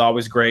is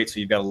always great, so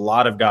you've got a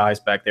lot of guys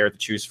back there to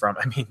choose from.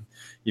 I mean,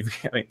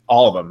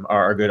 all of them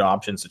are good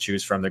options to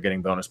choose from. They're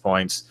getting bonus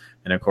points.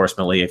 And, of course,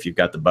 Malia, if you've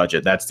got the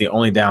budget. That's the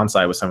only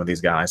downside with some of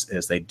these guys,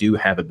 is they do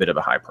have a bit of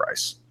a high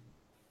price.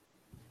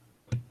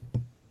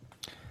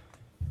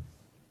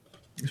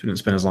 We didn't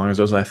spend as long as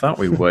those I thought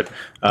we would.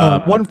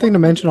 One thing to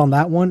mention on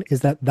that one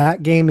is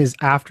that game is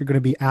going to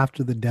be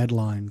after the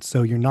deadline,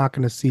 so you're not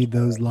going to see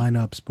those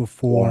lineups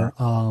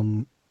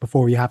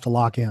before you have to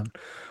lock in,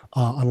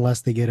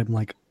 unless they get them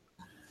like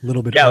a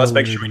little bit. Yeah, let's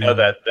make sure we know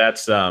that.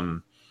 That's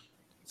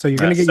so you're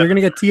gonna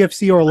get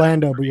TFC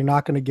Orlando, but you're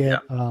not gonna get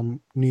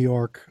New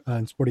York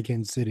and Sporting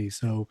Kansas City.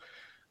 So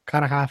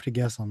kind of have to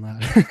guess on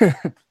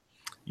that.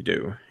 You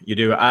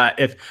do.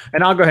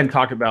 And I'll go ahead and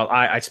talk about.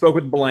 I spoke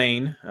with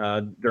Blaine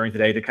during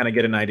today to kind of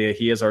get an idea.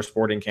 He is our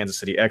Sporting Kansas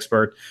City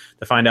expert,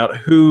 to find out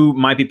who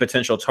might be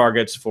potential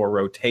targets for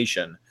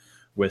rotation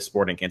with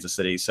Sporting Kansas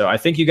City. So I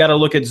think you got to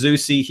look at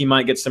Zusi. He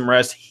might get some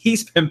rest.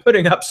 He's been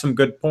putting up some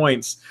good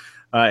points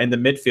in the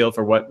midfield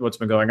for what's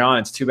been going on.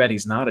 It's too bad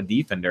he's not a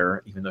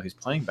defender, even though he's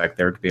playing back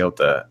there, to be able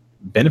to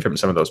benefit from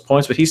some of those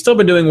points. But he's still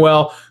been doing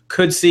well.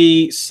 Could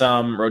see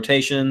some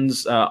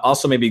rotations.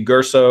 Also, maybe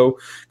Gerso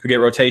could get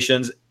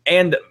rotations.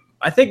 And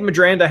I think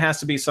Medranda has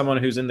to be someone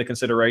who's in the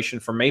consideration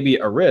for maybe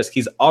a risk.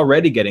 He's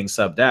already getting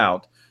subbed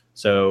out,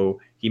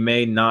 so he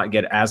may not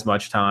get as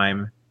much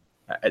time.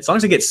 As long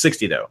as he gets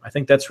 60, though. I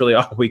think that's really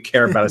all we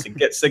care about, is he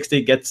gets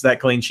 60, gets that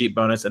clean sheet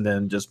bonus, and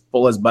then just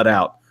pull his butt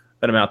out.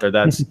 Put him out there.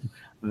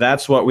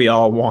 That's what we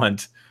all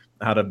want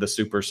out of the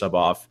super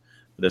sub-off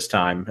this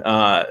time.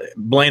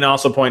 Blaine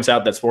also points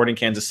out that Sporting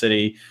Kansas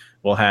City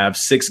will have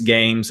 6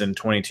 games in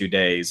 22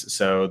 days,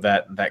 so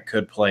that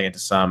could play into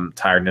some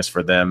tiredness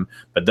for them.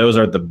 But those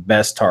are the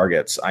best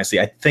targets I see.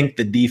 I think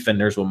the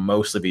defenders will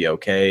mostly be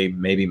okay.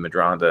 Maybe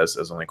Medranda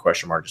is only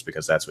question mark, just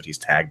because that's what he's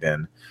tagged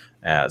in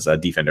as a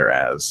defender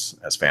as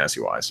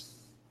fantasy-wise.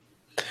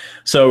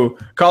 So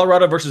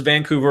Colorado versus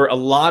Vancouver, a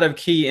lot of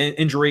key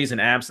injuries and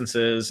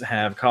absences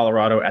have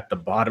Colorado at the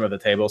bottom of the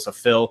table. So,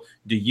 Phil,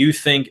 do you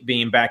think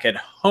being back at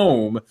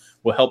home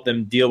will help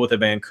them deal with a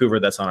Vancouver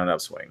that's on an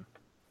upswing?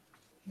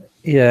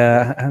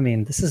 Yeah, I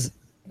mean, this is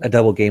a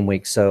double game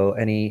week, so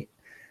any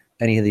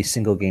of these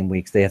single game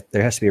weeks, there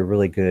has to be a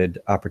really good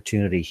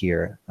opportunity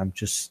here. I'm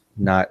just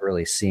not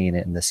really seeing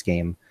it in this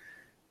game.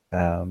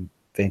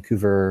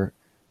 Vancouver,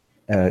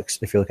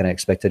 if you're looking at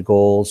expected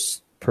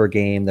goals per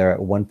game, they're at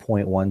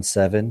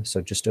 1.17,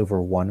 so just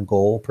over 1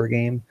 goal per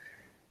game.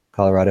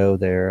 Colorado,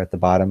 they're at the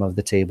bottom of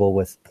the table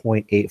with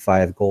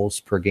 0.85 goals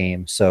per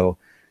game. So,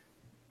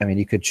 I mean,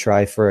 you could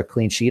try for a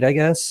clean sheet, I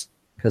guess,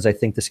 because I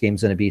think this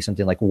game's going to be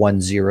something like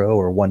 1-0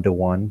 or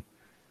 1-1.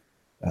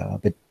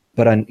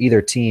 But on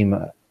either team,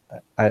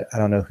 I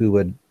don't know who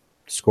would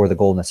score the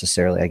goal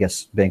necessarily. I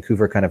guess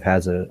Vancouver kind of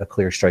has a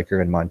clear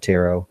striker in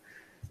Montero.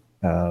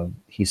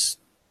 He's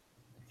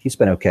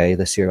been okay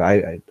this year.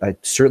 I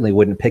certainly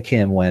wouldn't pick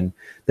him when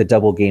the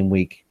double game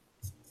week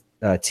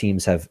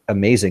teams have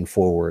amazing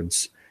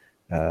forwards.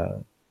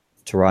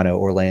 Toronto,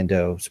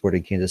 Orlando,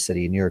 Sporting Kansas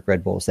City, New York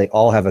Red Bulls. They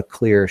all have a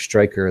clear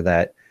striker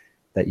that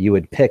you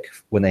would pick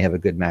when they have a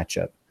good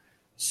matchup.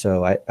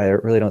 So I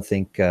really don't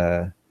think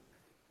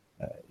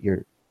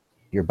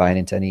you're buying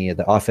into any of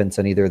the offense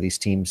on either of these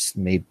teams.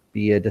 May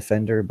be a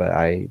defender, but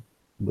I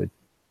would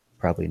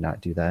probably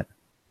not do that.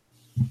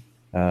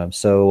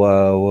 So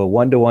a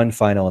 1-1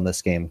 final in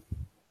this game.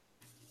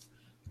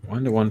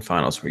 1-1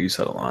 finals where you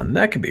settle on.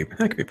 That could be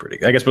pretty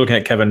good. I guess we're looking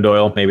at Kevin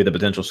Doyle, maybe the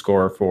potential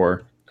scorer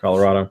for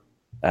Colorado.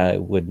 I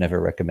would never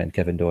recommend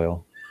Kevin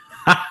Doyle.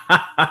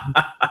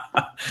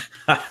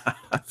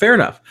 Fair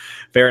enough.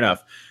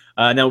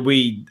 Now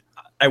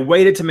I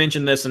waited to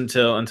mention this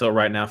until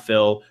right now,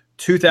 Phil.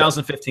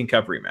 2015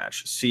 Cup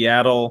rematch,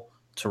 Seattle,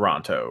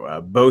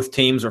 Toronto. Both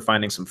teams are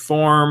finding some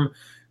form.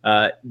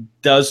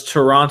 Does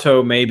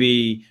Toronto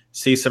maybe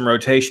see some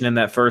rotation in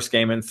that first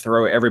game and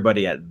throw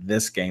everybody at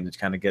this game to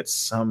kind of get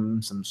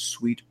some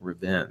sweet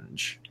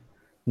revenge?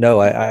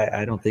 No,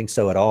 I don't think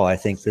so at all. I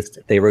think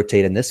they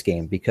rotate in this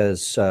game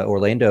because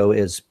Orlando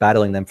is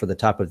battling them for the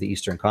top of the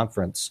Eastern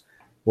Conference,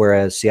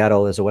 whereas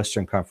Seattle is a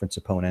Western Conference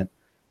opponent.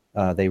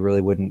 They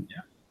really wouldn't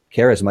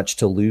care as much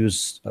to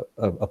lose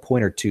a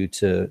point or two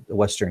to the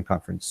Western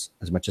Conference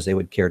as much as they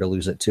would care to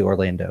lose it to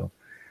Orlando.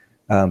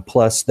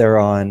 Plus, they're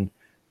on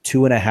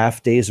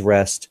 2.5 days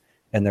rest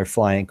and they're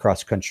flying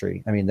cross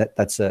country. I mean,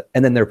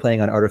 and then they're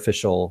playing on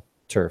artificial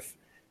turf.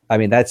 I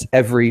mean, that's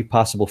every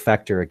possible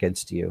factor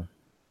against you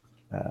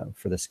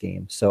for this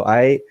game. So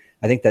I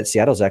think that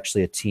Seattle's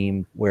actually a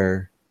team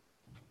where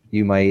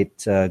you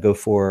might go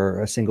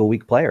for a single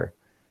week player.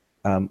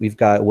 We've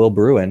got Will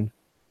Bruin,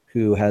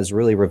 who has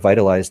really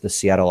revitalized the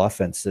Seattle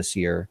offense this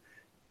year,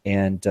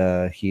 and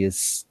he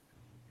is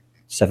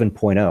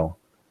 7.0.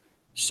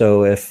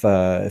 So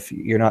if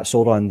you're not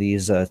sold on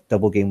these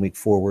double game week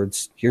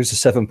forwards, here's a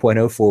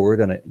 7.0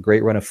 forward on a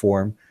great run of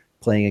form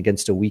playing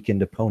against a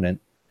weakened opponent.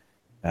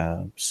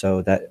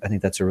 So I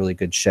think that's a really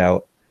good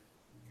shout.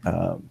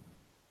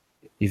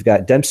 You've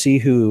got Dempsey,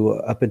 who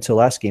up until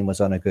last game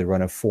was on a good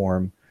run of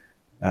form.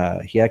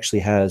 He actually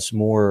has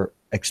more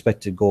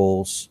expected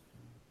goals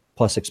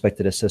plus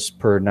expected assists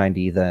per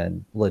 90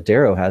 than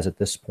Ladero has at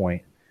this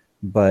point.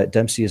 But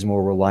Dempsey is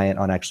more reliant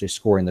on actually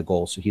scoring the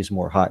goals, so he's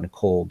more hot and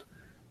cold,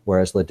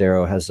 whereas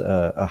Ladero has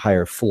a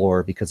higher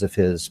floor because of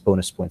his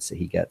bonus points that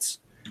he gets.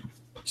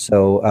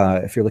 So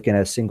if you're looking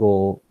at a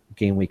single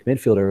game week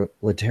midfielder,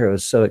 Ladero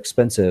is so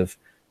expensive,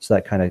 so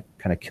that kind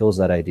of kills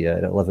that idea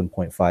at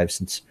 11.5,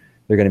 since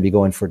they're going to be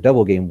going for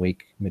double game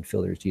week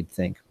midfielders, you'd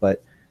think.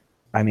 But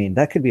I mean,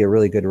 that could be a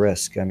really good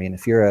risk. I mean,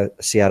 if you're a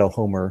Seattle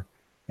homer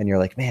and you're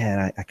like,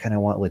 man, I kind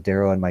of want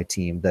Ladero on my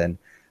team, then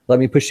let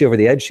me push you over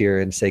the edge here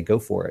and say go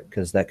for it,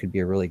 because that could be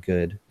a really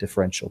good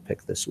differential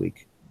pick this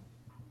week.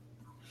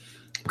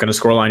 What kind of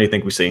scoreline do you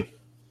think we see?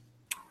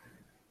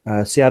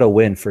 Seattle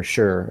win for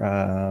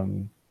sure.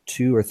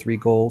 2 or 3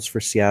 goals for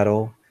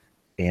Seattle,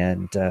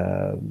 and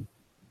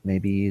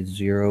maybe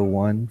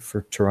 0-1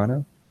 for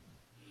Toronto.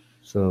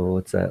 So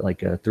it's at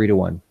like a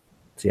 3-1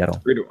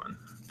 Seattle. 3-1.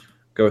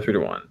 Go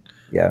 3-1.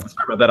 Yeah.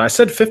 Sorry about that. I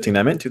said 15.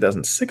 I meant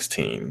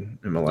 2016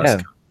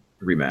 MLS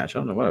rematch. I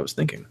don't know what I was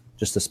thinking.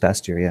 Just this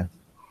past year, yeah.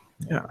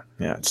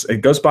 Yeah.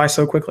 It goes by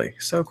so quickly.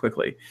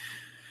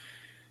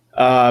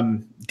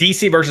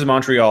 DC versus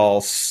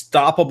Montreal,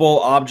 stoppable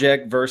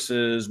object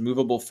versus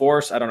movable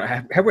force. I don't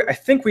know. I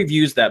think we've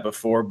used that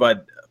before,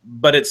 but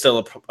it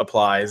still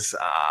applies.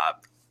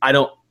 I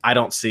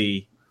don't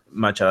see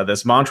much out of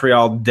this.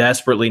 Montreal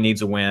desperately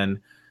needs a win,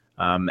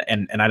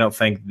 and I don't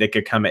think they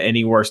could come at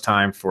any worse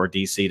time for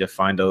DC to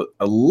find a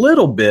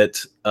little bit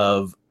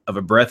of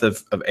a breath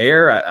of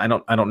air. I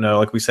don't know.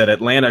 Like we said,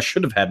 Atlanta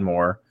should have had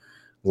more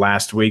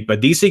last week,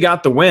 but DC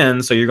got the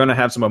win, so you're going to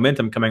have some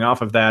momentum coming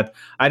off of that.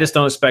 I just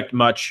don't expect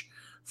much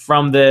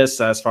from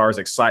this as far as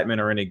excitement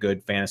or any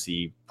good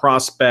fantasy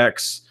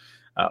prospects.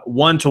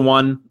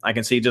 1-1, I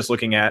can see just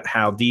looking at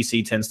how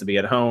DC tends to be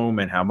at home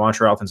and how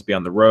Montreal tends to be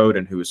on the road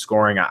and who is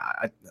scoring.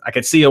 I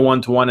could see a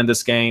 1-1 in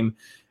this game.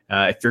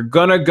 If you're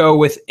going to go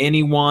with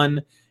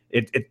anyone,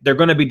 they're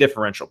going to be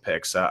differential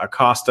picks.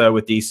 Acosta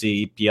with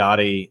DC,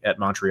 Piatti at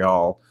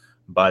Montreal.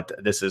 But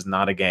this is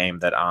not a game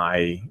that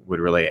I would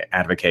really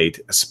advocate,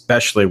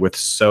 especially with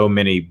so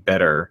many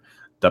better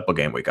double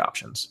game week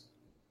options.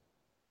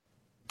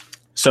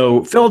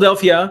 So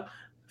Philadelphia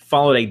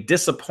followed a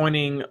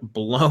disappointing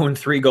blown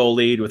 3-goal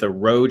lead with a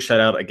road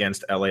shutout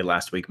against LA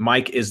last week.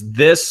 Mike, is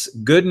this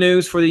good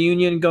news for the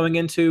Union going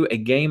into a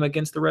game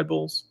against the Red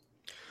Bulls?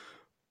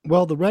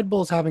 Well, the Red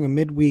Bulls having a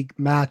midweek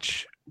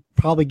match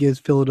probably gives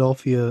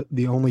Philadelphia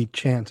the only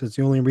chance. It's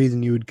the only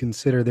reason you would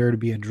consider there to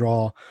be a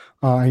draw.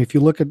 And if you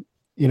look at,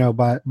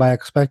 by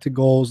expected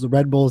goals, the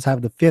Red Bulls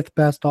have the 5th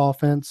best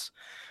offense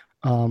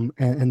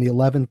and the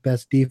 11th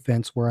best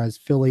defense, whereas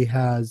Philly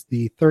has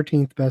the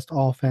 13th best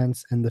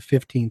offense and the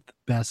 15th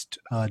best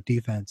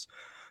defense.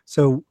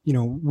 So,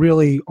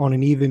 really on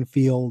an even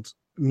field,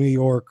 New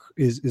York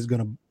is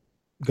going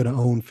to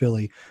own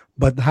Philly,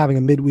 but having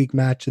a midweek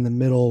match in the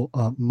middle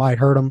might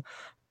hurt them.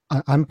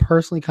 I'm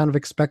personally kind of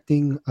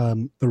expecting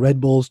the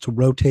Red Bulls to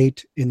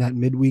rotate in that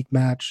midweek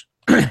match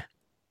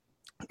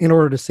in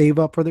order to save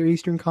up for their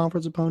Eastern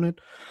Conference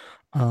opponent.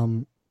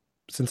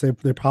 Since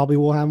they probably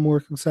will have more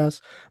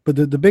success. But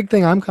the big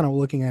thing I'm kind of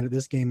looking at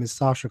this game is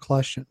Sacha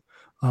Kljestan.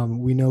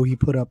 We know he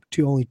put up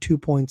only 2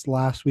 points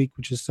last week,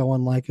 which is so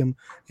unlike him.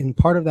 And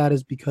part of that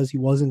is because he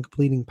wasn't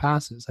completing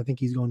passes. I think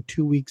he's gone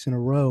 2 weeks in a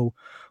row,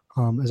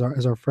 as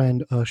our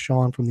friend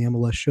Sean from the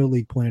MLS Show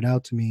League pointed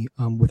out to me,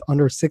 with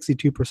under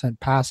 62%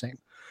 passing.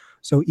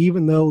 So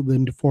even though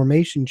the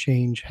formation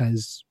change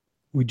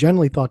we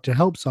generally thought to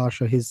help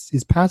Sacha,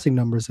 his passing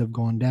numbers have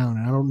gone down.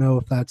 And I don't know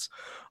if that's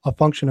a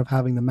function of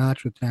having the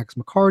match with Dax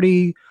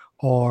McCarty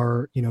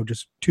or,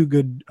 just two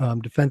good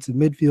defensive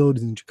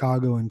midfielders in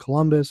Chicago and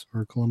Columbus,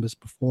 or Columbus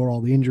before all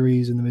the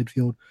injuries in the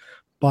midfield.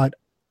 But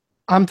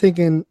I'm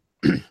thinking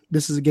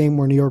this is a game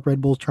where New York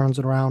Red Bulls turns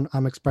it around.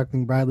 I'm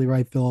expecting Bradley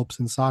Wright Phillips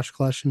and Sacha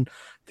Kljestan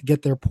to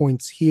get their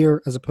points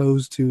here as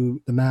opposed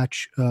to the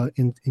match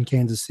in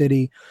Kansas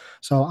City.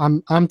 So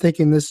I'm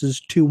thinking this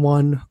is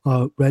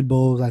 2-1 Red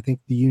Bulls. I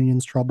think the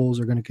Union's troubles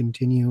are going to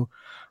continue.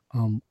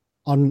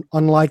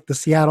 Unlike the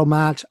Seattle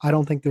match, I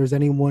don't think there's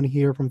anyone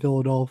here from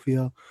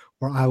Philadelphia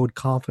where I would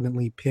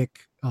confidently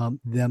pick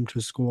them to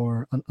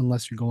score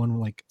unless you're going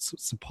like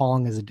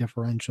Sapong as a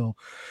differential.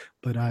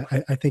 But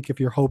I think if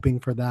you're hoping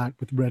for that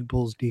with Red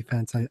Bull's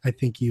defense, I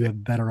think you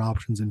have better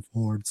options in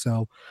forward.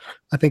 So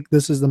I think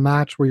this is the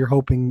match where you're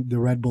hoping the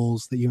Red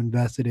Bulls that you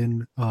invested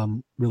in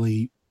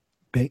really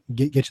get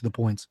you the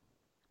points.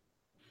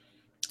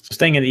 So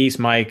staying in the East,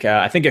 Mike,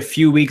 I think a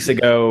few weeks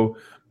ago,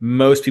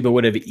 most people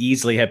would have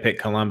easily have picked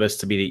Columbus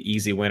to be the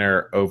easy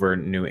winner over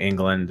New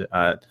England.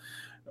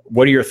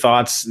 What are your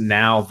thoughts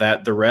now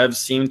that the Revs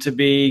seem to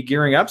be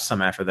gearing up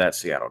some after that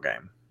Seattle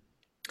game?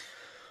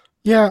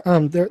 Yeah,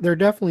 they're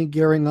definitely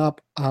gearing up.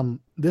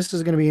 This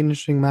is going to be an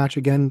interesting match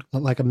again.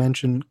 Like I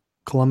mentioned,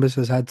 Columbus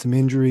has had some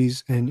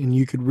injuries, and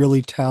you could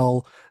really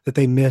tell that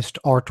they missed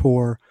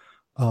Artur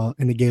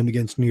in the game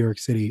against New York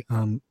City.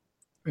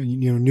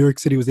 New York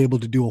City was able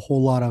to do a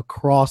whole lot of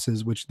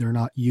crosses, which they're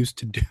not used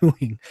to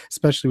doing,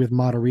 especially with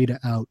Matarrita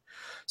out.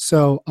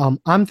 So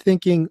I'm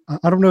thinking,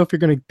 I don't know if you're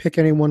going to pick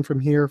anyone from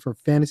here for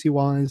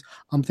fantasy-wise.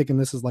 I'm thinking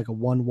this is like a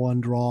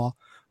 1-1 draw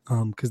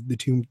because the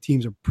two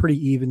teams are pretty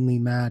evenly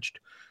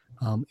matched.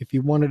 If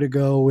you wanted to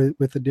go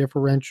with a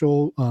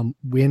differential,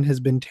 Wynn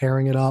has been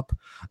tearing it up.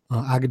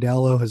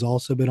 Agudelo has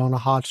also been on a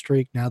hot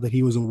streak now that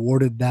he was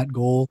awarded that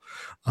goal,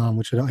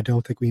 which I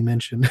don't think we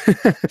mentioned.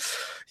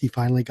 He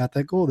finally got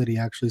that goal that he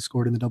actually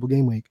scored in the double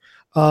game week.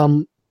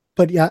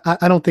 But yeah,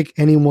 I don't think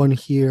anyone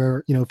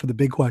here, for the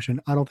big question,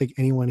 I don't think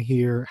anyone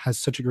here has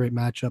such a great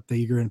matchup that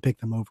you're going to pick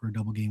them over a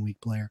double game week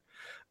player.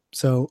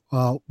 So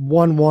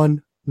 1-1,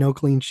 no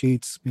clean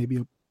sheets, maybe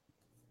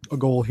a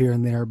goal here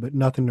and there, but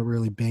nothing to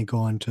really bank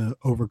on to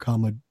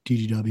overcome a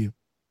DGW.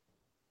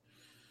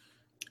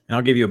 And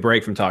I'll give you a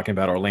break from talking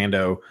about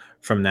Orlando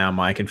from now,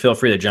 Mike, and feel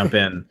free to jump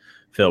in,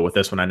 Phil, with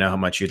this one. I know how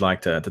much you'd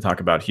like to talk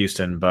about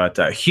Houston, but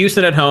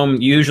Houston at home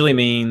usually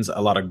means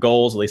a lot of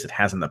goals, at least it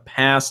has in the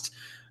past.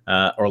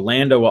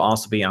 Orlando will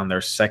also be on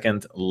their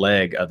second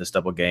leg of this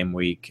double game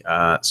week.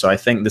 So I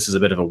think this is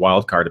a bit of a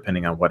wild card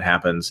depending on what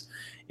happens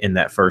in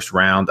that first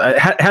round.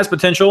 It has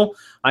potential.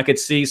 I could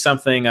see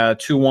something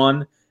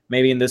 2-1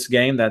 maybe in this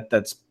game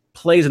that's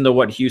plays into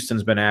what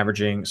Houston's been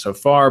averaging so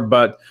far.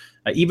 But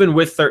even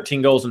with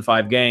 13 goals in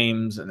 5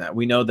 games, and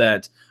we know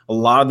that a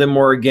lot of them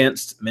were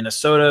against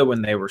Minnesota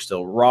when they were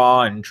still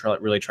raw and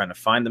really trying to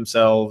find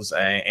themselves.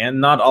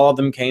 And not all of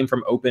them came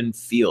from open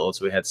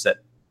fields. We had set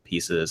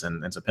pieces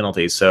and some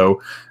penalties.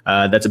 So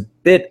that's a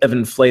bit of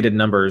inflated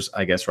numbers,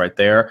 I guess, right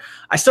there.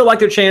 I still like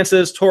their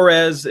chances.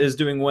 Torres is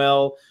doing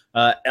well.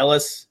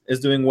 Ellis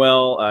is doing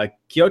well.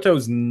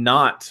 Kyoto's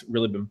not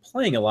really been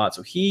playing a lot,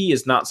 so he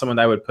is not someone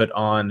that I would put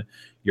on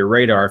your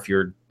radar if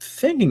you're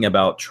thinking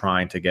about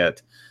trying to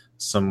get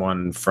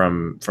someone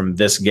from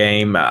this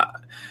game.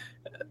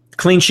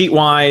 Clean sheet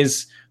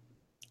wise,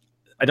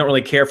 I don't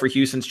really care for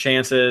Houston's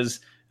chances.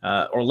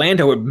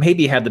 Orlando would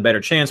maybe have the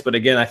better chance, but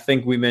again, I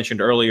think we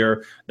mentioned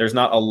earlier, there's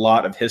not a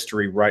lot of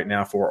history right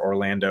now for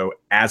Orlando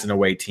as an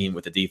away team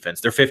with the defense.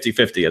 They're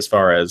 50-50 as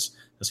far as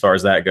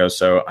that goes,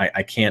 so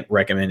I can't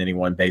recommend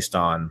anyone based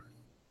on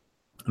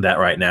that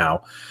right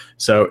now.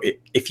 So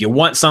if you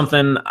want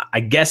something, I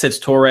guess it's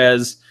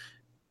Torres.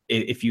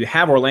 if you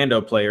have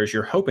Orlando players,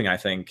 you're hoping, I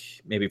think,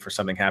 maybe for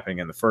something happening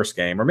in the first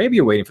game, or maybe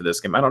you're waiting for this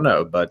game. I don't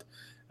know, but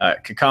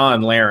Kaká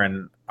and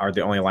Larin are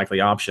the only likely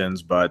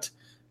options. But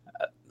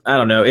I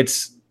don't know.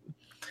 It's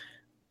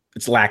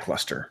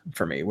lackluster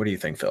for me. What do you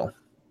think, Phil?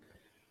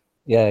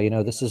 Yeah,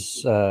 this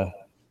is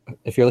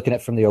if you're looking at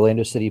it from the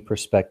Orlando City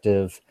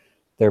perspective,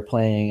 they're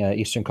playing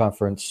Eastern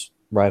Conference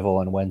rival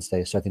on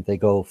Wednesday, so I think they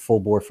go full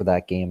bore for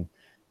that game.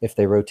 If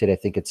they rotate, I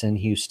think it's in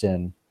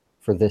Houston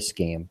for this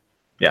game.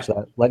 Yeah. So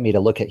that led me to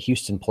look at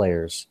Houston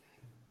players.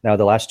 Now,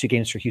 the last 2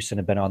 games for Houston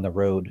have been on the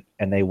road,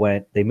 and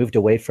they moved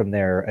away from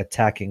their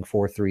attacking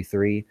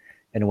 4-3-3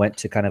 and went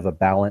to kind of a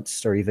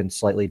balanced or even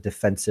slightly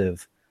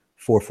defensive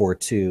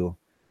 4-4-2.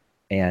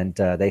 And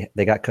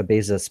they got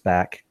Cabezas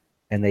back,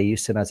 and they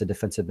used him as a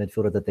defensive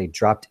midfielder that they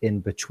dropped in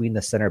between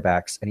the center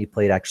backs, and he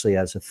played actually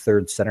as a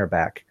third center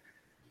back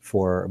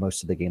for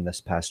most of the game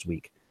this past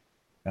week.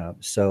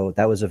 So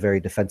that was a very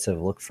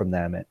defensive look from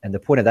them. And the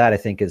point of that, I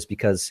think, is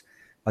because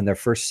on their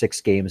first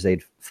 6 games,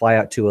 they'd fly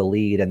out to a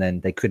lead, and then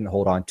they couldn't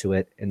hold on to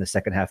it. In the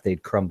second half,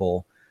 they'd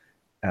crumble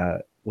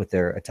with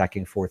their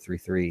attacking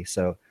 4-3-3.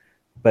 So,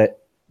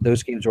 but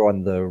those games were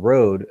on the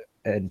road,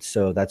 and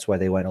so that's why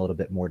they went a little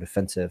bit more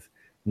defensive.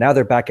 Now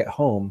they're back at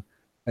home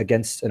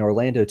against an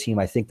Orlando team,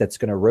 I think, that's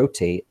going to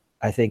rotate.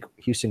 I think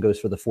Houston goes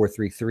for the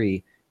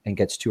 4-3-3 and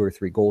gets 2 or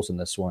 3 goals in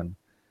this one.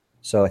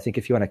 So I think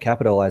if you want to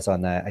capitalize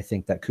on that, I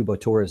think that Cubo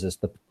Torres is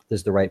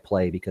the right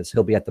play, because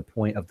he'll be at the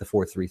point of the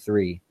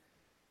 4-3-3.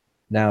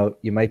 Now,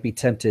 you might be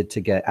tempted to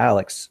get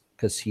Alex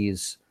because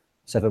he's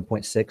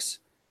 7.6.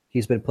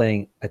 He's been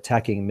playing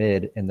attacking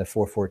mid in the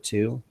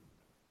 4-4-2,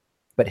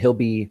 but he'll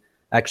be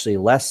actually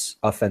less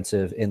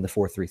offensive in the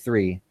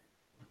 4-3-3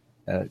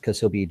 because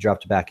he'll be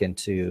dropped back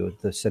into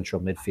the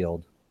central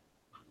midfield.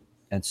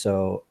 And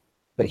so,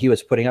 but he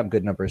was putting up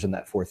good numbers in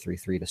that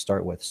 4-3-3 to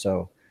start with.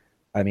 So,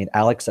 I mean,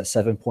 Alex at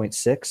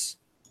 7.6,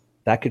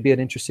 that could be an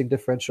interesting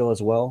differential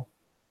as well.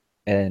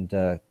 And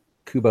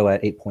Kubo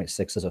at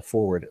 8.6 as a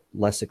forward,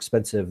 less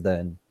expensive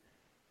than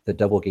the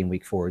double game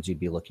week forwards you'd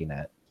be looking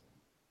at.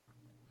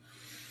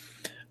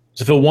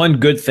 So, Phil, one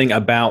good thing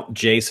about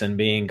Jason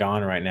being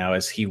gone right now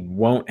is he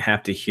won't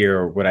have to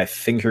hear what I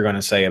think you're going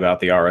to say about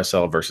the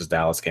RSL versus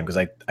Dallas game,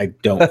 because I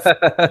don't.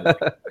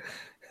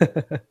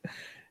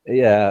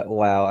 Yeah,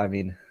 wow. I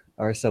mean,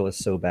 RSL was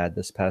so bad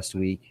this past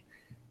week.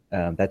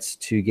 That's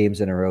 2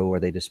 games in a row where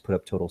they just put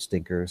up total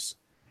stinkers.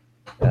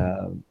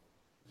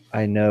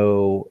 I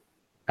know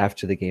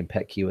after the game,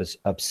 Petke was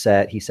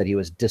upset. He said he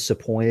was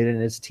disappointed in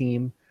his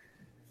team.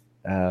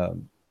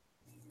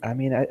 I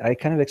mean, I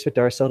kind of expect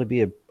RSL to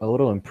be a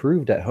little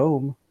improved at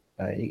home.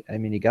 I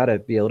mean, you got to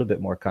be a little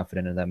bit more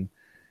confident in them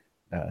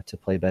to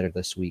play better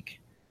this week.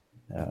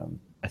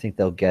 I think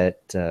they'll get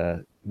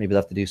maybe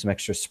they'll have to do some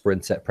extra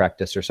sprints at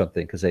practice or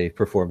something because they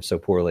performed so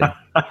poorly.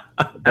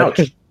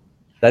 Ouch.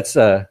 That's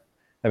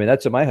I mean,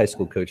 that's what my high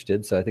school coach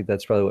did. So I think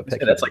that's probably what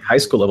Petke that's like high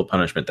school level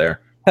punishment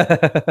there.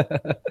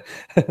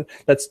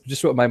 That's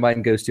just what my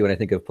mind goes to when I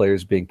think of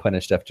players being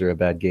punished after a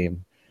bad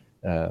game,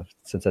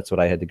 since that's what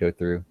I had to go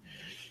through.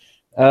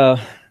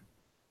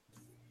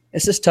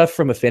 It's just tough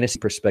from a fantasy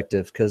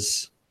perspective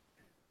because,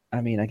 I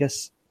mean, I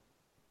guess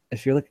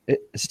if you're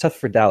it's tough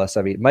for Dallas.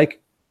 I mean,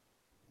 Mike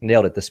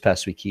nailed it this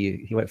past week.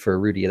 He went for a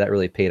Rudy. That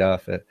really paid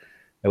off.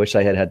 I wish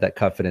I had that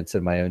confidence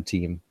in my own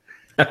team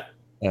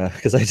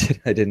because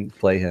I didn't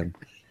play him.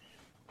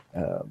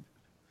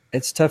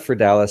 It's tough for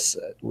Dallas.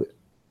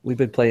 We've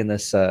been playing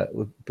this.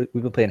 We've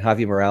been playing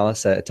Javi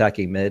Morales at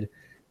attacking mid,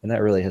 and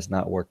that really has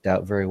not worked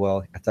out very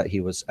well. I thought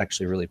he was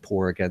actually really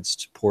poor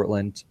against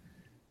Portland.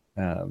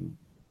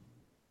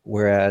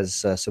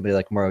 Whereas somebody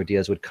like Mauro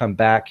Diaz would come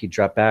back, he'd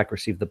drop back,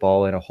 receive the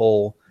ball in a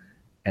hole,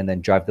 and then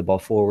drive the ball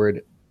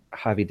forward.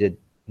 Javi did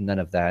none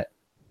of that.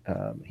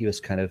 He was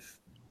kind of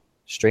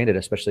stranded,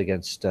 especially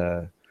against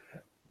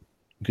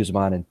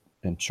Guzman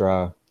and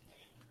Tra.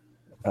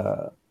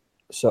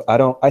 So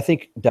I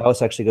think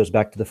Dallas actually goes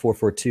back to the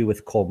 4-4-2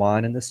 with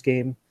Coleman in this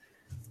game.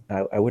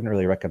 I wouldn't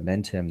really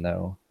recommend him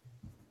though.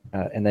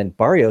 And then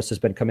Barrios has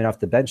been coming off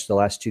the bench the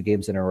last 2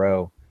 games in a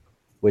row,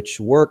 which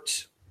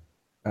worked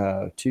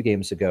 2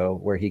 games ago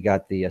where he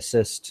got the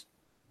assist.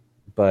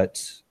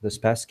 But this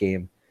past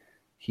game,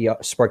 he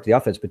sparked the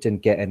offense but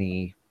didn't get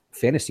any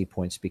fantasy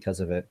points because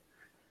of it.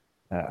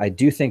 I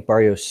do think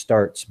Barrios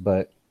starts,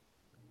 but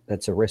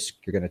that's a risk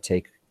you're going to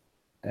take.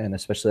 And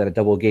especially at a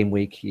double game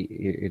week,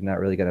 you're not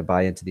really going to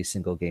buy into these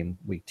single game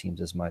week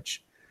teams as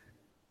much.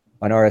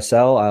 On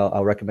RSL,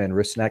 I'll recommend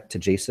Rusnak to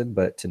Jason,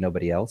 but to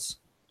nobody else.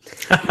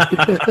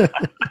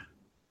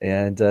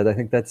 And I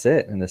think that's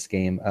it in this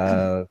game.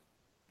 2-1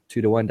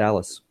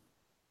 Dallas.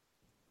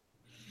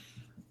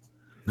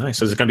 Nice.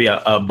 So is it going to be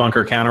a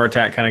bunker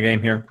counterattack kind of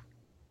game here?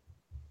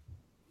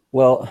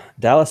 Well,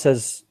 Dallas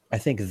has, I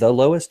think, the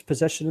lowest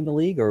possession in the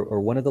league, or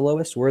one of the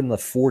lowest. We're in the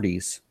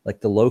 40s,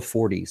 like the low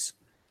 40s,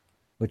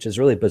 which is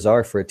really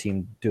bizarre for a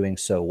team doing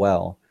so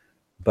well.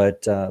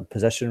 But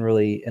possession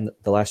really, in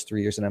the last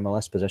 3 years in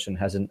MLS, possession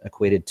hasn't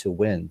equated to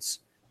wins.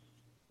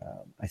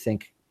 I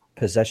think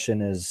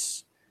possession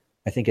is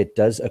I think it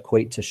does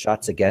equate to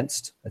shots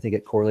against. I think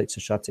it correlates to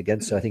shots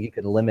against. So I think you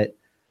can limit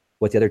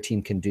what the other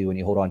team can do when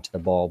you hold on to the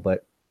ball.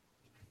 But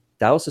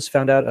Dallas has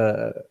found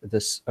out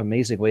this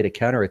amazing way to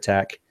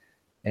counterattack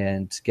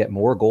and get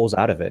more goals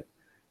out of it.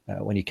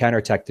 When you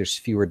counterattack, there's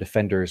fewer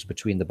defenders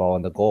between the ball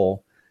and the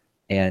goal,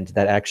 and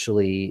that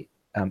actually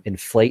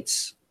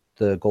inflates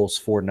the goals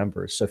for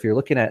numbers. So if you're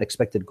looking at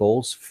expected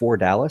goals for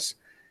Dallas,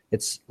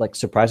 it's like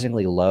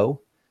surprisingly low.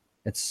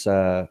 It's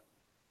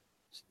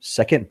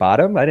second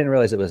bottom. I didn't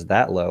realize it was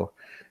that low.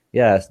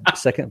 Yeah,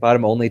 second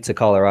bottom only to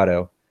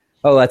Colorado.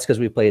 Oh, that's because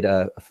we played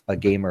a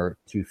game or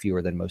two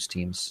fewer than most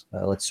teams.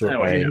 Let's sort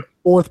by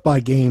fourth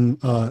by game.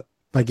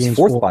 By games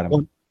fourth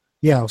bottom.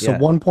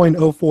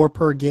 1.04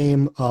 per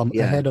game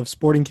ahead of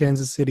Sporting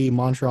Kansas City,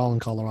 Montreal, and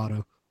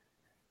Colorado.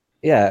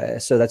 Yeah,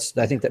 so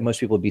I think that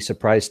most people would be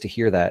surprised to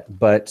hear that.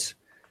 But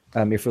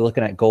if you're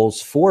looking at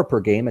goals for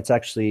per game, it's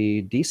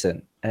actually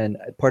decent. And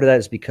part of that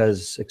is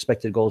because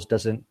expected goals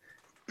doesn't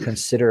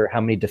consider how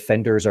many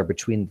defenders are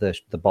between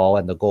the ball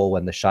and the goal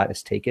when the shot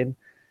is taken.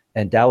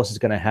 And Dallas is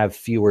going to have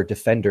fewer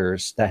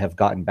defenders that have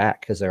gotten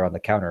back because they're on the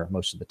counter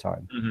most of the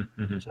time.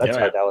 So that's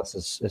how Dallas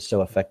is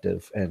so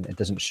effective, and it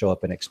doesn't show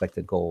up in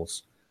expected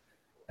goals.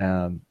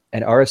 And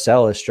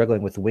RSL is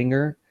struggling with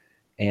Winger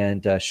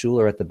and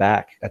Schuler at the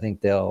back. I think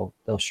they'll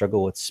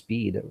struggle with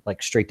speed,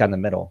 like straight down the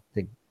middle. I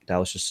think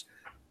Dallas just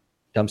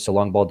dumps a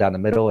long ball down the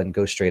middle and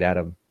goes straight at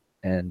him,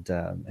 and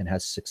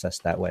has success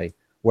that way.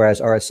 Whereas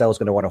RSL is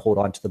going to want to hold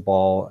on to the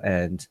ball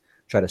and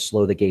try to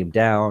slow the game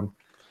down.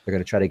 They're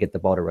going to try to get the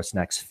ball to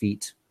Rusnak's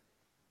feet.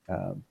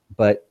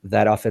 But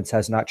that offense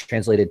has not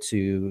translated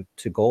to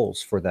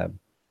goals for them.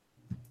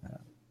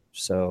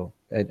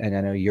 And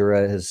I know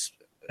Jura has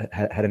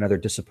had another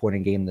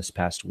disappointing game this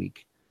past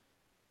week.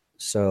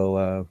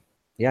 So,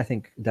 I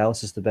think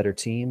Dallas is the better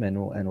team,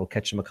 and we'll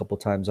catch them a couple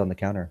times on the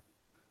counter.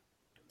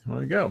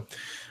 There you go.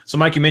 So,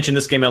 Mike, you mentioned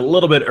this game a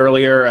little bit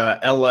earlier.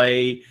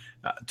 LA,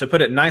 to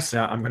put it nicely,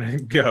 I'm going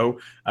to go.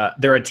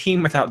 They're a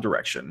team without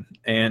direction,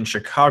 and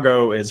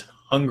Chicago is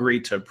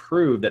hungry to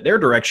prove that their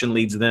direction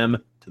leads them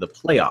to the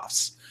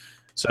playoffs.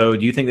 So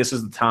do you think this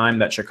is the time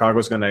that Chicago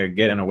is going to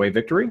get an away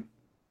victory?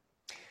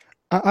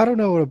 I don't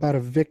know about a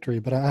victory,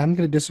 but I'm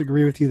going to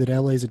disagree with you that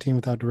LA is a team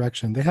without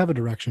direction. They have a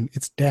direction.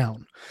 It's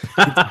down.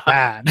 It's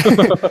bad.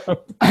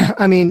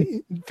 I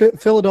mean,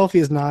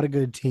 Philadelphia is not a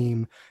good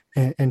team,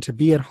 and to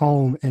be at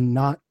home and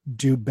not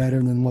do better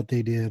than what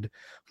they did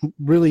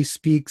really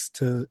speaks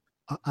to,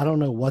 I don't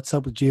know what's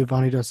up with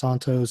Giovanni Dos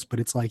Santos, but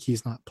it's like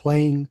he's not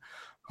playing.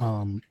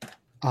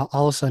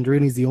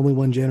 Alessandrini is the only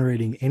one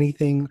generating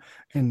anything,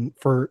 and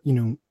for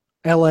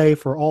LA,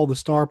 for all the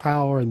star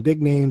power and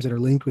big names that are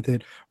linked with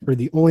it, for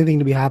the only thing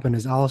to be happening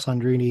is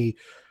Alessandrini,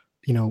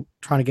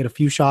 trying to get a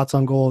few shots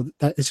on goal.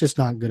 That it's just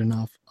not good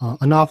enough.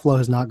 Anaflo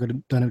has not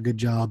done a good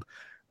job.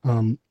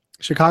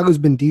 Chicago's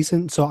been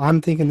decent, so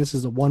I'm thinking this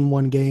is a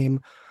 1-1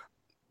 game.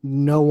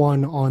 No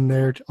one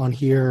on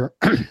here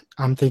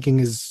I'm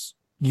thinking is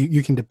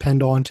you can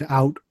depend on to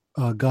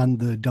outgun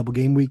the double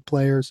game week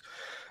players.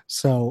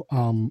 So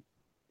 1-1.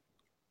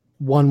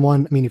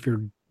 I mean, if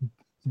you're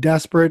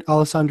desperate,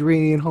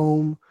 Alessandrini at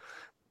home,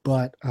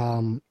 but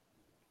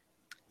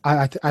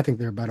I think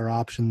there are better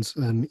options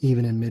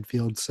even in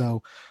midfield.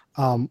 So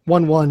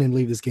 1-1 and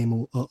leave this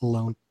game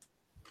alone.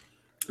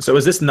 So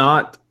is this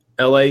not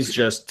LA's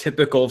just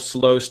typical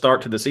slow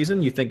start to the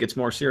season? You think it's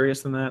more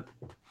serious than that?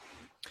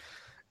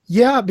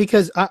 Yeah,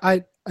 because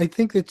I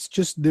think it's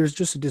just there's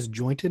just a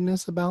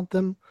disjointedness about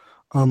them.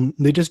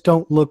 They just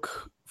don't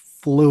look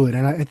fluid,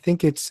 and I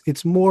think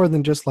it's more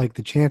than just like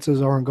the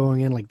chances aren't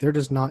going in, like they're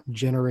just not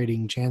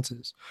generating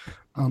chances.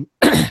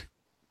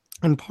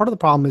 And part of the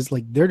problem is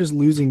like they're just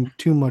losing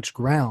too much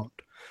ground.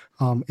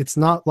 It's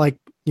not like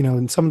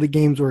in some of the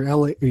games where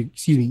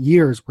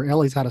years where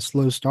LA's had a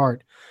slow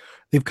start,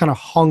 they've kind of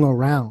hung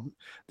around.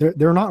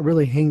 They're not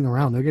really hanging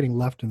around. They're getting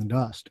left in the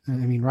dust. I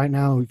mean, right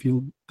now, if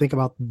you think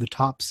about the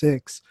top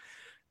six,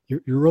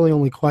 you're really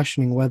only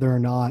questioning whether or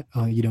not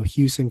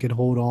Houston can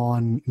hold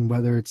on, and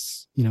whether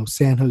it's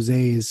San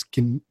Jose's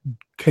can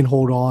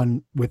hold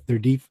on with their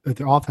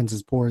offense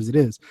as poor as it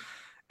is.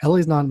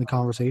 LA's not in the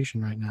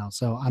conversation right now,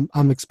 so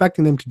I'm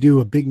expecting them to do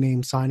a big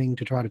name signing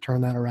to try to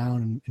turn that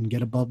around and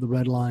get above the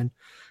red line.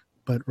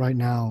 But right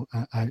now,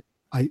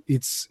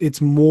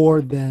 it's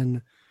more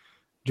than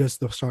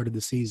just the start of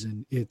the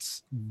season.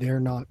 They're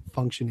not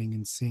functioning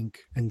in sync,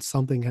 and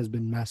something has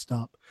been messed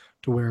up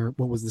to where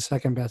what was the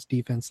second best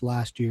defense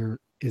last year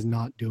is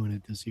not doing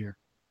it this year.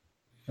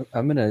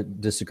 I'm going to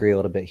disagree a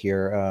little bit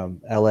here.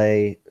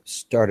 LA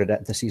started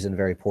the season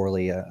very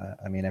poorly.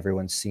 I mean,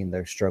 everyone's seen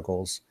their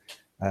struggles.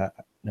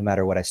 No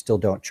matter what, I still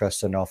don't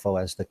trust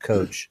Onalfo as the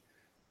coach.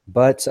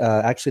 But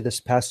actually this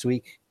past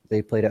week,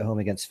 they played at home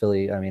against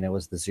Philly. I mean, it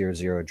was the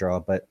 0-0 draw,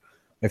 but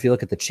if you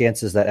look at the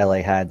chances that LA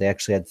had, they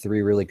actually had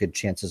 3 really good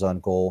chances on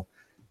goal.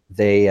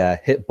 They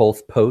hit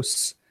both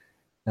posts,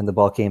 and the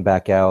ball came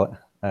back out.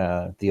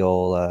 The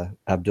old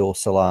Abdul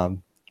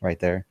Salam right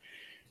there.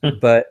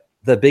 But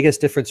the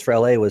biggest difference for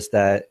LA was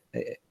that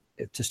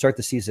to start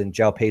the season,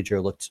 João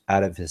Pedro looked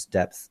out of his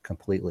depth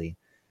completely.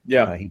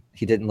 Yeah.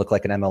 He didn't look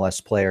like an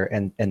MLS player,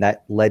 and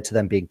that led to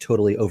them being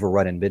totally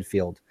overrun in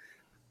midfield,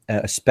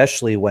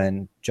 especially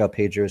when João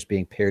Pedro is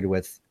being paired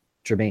with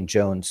Jermaine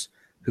Jones,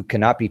 who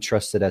cannot be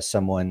trusted as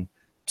someone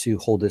to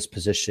hold his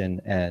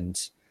position,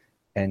 and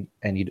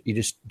you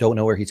just don't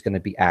know where he's going to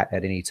be at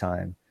any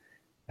time.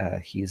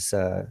 He just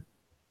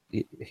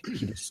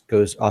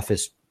goes off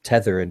his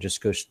tether and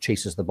just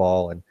chases the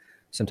ball, and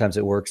sometimes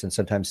it works, and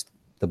sometimes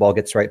the ball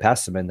gets right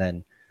past him, and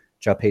then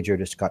João Pedro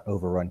just got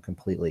overrun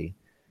completely.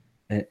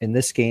 In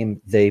this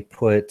game, they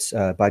put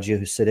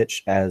Baggio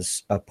Husidic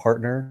as a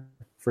partner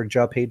for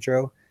João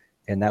Pedro,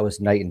 and that was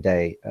night and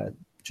day.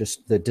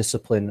 Just the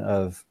discipline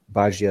of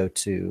Baggio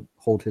to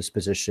hold his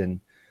position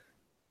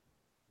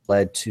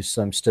led to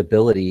some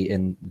stability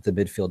in the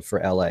midfield for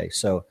LA.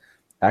 So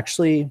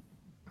actually,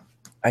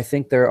 I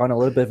think they're on a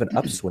little bit of an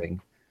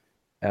upswing.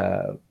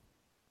 They're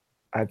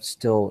at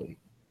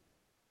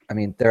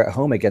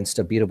home against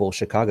a beatable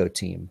Chicago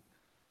team.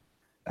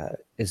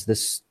 Is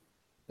this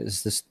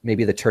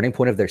maybe the turning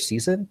point of their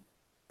season?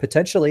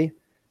 Potentially.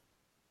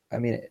 I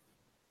mean,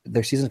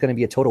 their season's going to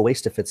be a total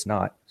waste if it's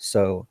not.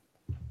 So,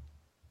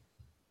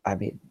 I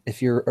mean,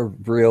 if you're a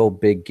real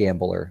big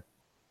gambler,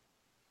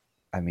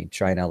 I mean,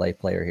 try an LA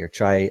player here.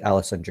 Try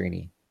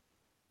Alessandrini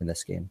in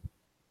this game.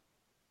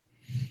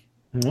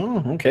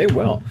 Oh, okay.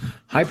 Well,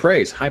 high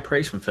praise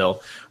from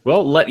Phil.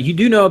 Well, you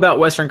do know about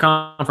Western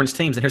Conference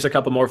teams, and here's a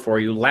couple more for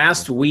you.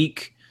 Last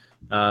week,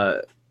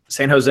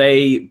 San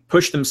Jose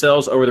pushed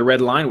themselves over the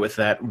red line with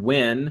that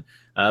win,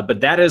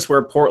 but that is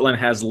where Portland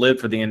has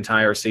lived for the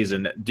entire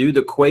season. Do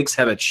the Quakes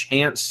have a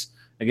chance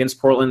against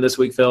Portland this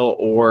week, Phil,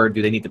 or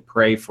do they need to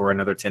pray for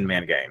another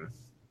 10-man game?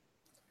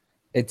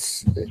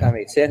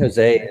 San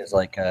Jose is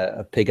like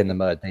a pig in the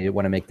mud. They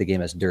want to make the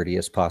game as dirty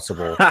as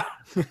possible.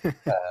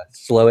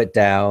 Slow it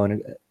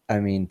down. I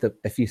mean,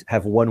 if you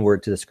have one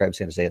word to describe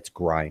San Jose, it's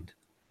grind.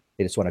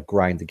 They just want to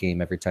grind the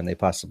game every time they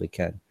possibly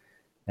can.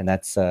 And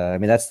that's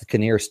the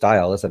Kinnear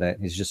style, isn't it?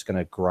 He's just going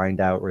to grind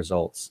out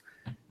results.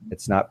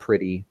 It's not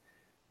pretty,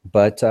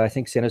 but I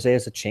think San Jose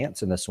has a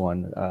chance in this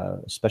one,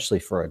 especially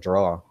for a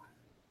draw,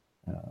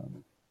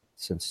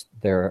 since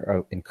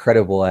they're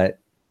incredible at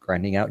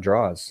grinding out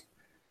draws.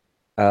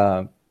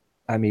 I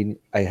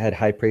had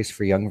high praise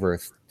for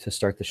Youngworth to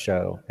start the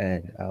show,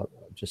 and I'll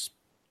just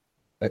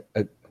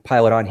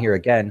pile it on here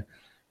again.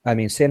 I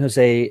mean, San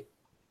Jose,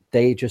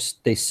 they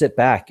sit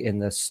back in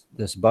this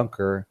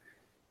bunker.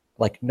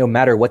 Like, no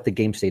matter what the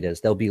game state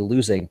is, they'll be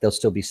losing, they'll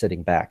still be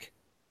sitting back.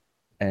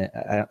 And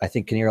I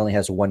think Kinnear only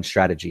has one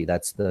strategy.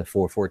 That's the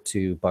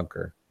 4-4-2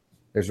 bunker.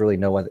 There's really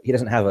no other. He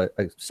doesn't have a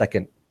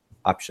second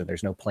option.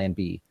 There's no plan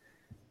B.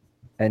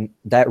 And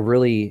that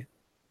really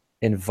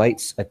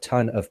invites a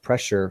ton of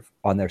pressure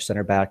on their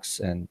center backs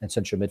and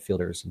central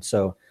midfielders. And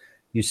so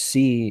you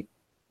see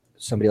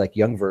somebody like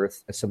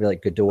Youngworth, somebody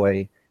like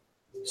Godoy,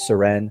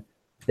 Seren,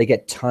 they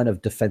get a ton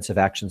of defensive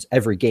actions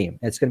every game.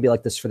 And it's going to be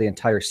like this for the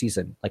entire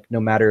season. Like,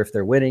 no matter if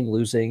they're winning,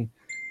 losing,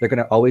 they're going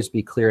to always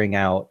be clearing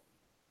out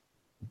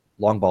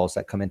long balls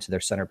that come into their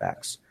center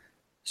backs.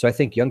 So I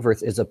think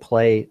Youngworth is a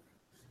play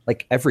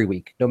like every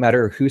week. No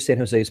matter who San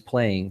Jose is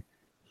playing,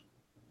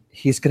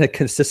 he's going to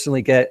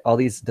consistently get all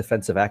these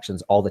defensive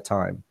actions all the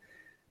time.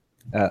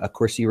 Of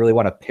course, you really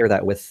want to pair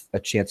that with a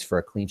chance for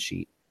a clean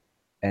sheet.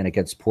 And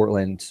against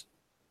Portland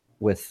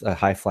with a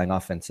high-flying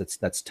offense,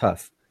 that's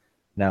tough.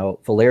 Now,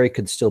 Valeri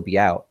could still be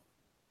out,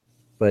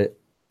 but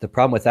the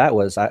problem with that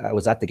was I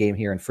was at the game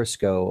here in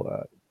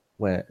Frisco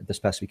when this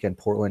past weekend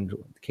Portland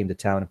came to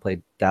town and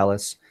played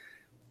Dallas.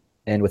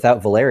 And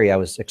without Valeri, I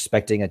was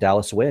expecting a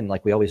Dallas win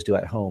like we always do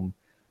at home.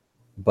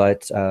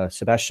 But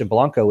Sebastian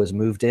Blanco was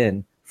moved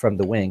in from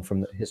the wing,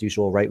 from his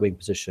usual right wing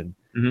position.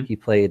 Mm-hmm. He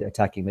played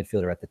attacking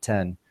midfielder at the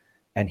 10,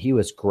 and he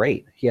was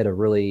great. He had a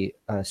really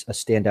a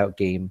standout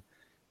game.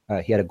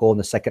 He had a goal in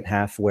the second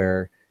half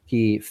where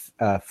he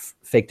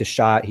faked a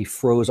shot. He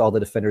froze all the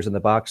defenders in the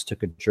box,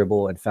 took a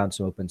dribble, and found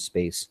some open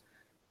space.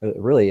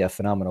 Really a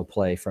phenomenal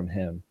play from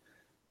him.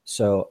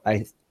 So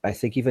I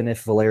think even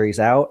if Valeri's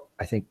out,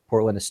 I think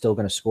Portland is still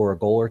going to score a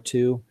goal or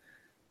two.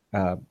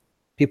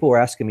 People were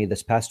asking me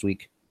this past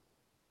week,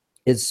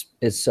 is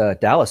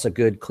Dallas a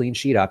good clean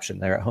sheet option?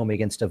 They're at home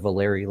against a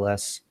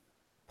Valeri-less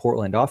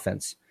Portland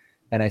offense.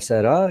 And I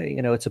said,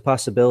 it's a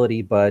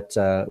possibility, but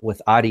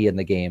with Adi in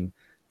the game,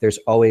 there's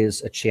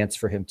always a chance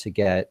for him to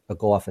get a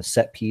goal off a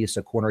set piece,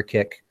 a corner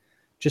kick,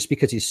 just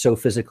because he's so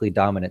physically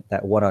dominant.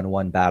 That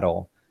one-on-one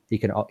battle,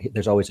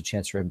 there's always a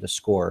chance for him to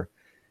score.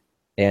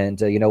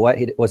 And you know what?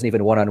 He wasn't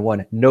even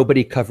one-on-one.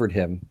 Nobody covered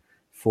him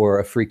for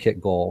a free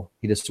kick goal.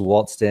 He just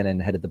waltzed in and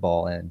headed the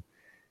ball in.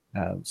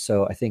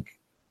 So I think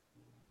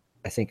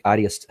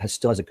Adi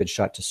still has a good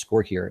shot to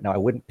score here. Now, I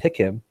wouldn't pick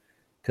him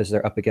because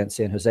they're up against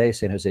San Jose.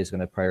 San Jose is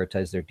going to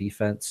prioritize their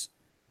defense.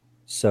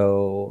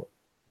 So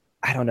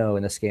I don't know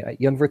in this game.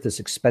 Youngworth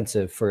is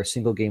expensive for a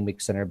single game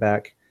week center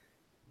back.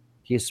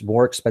 He's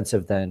more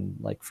expensive than,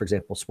 like, for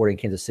example, Sporting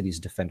Kansas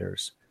City's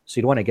defenders. So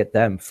you'd want to get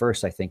them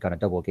first, I think, on a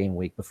double game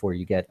week before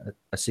you get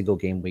a single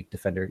game week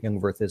defender.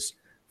 Youngworth is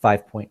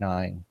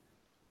 5.9.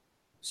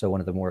 So one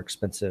of the more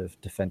expensive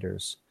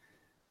defenders.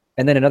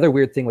 And then another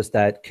weird thing was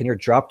that Kinnear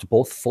dropped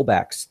both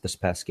fullbacks this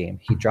past game.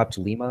 He dropped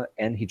Lima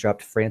and he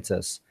dropped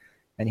Francis,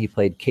 and he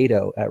played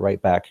Cato at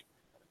right back,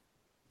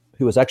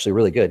 who was actually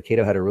really good.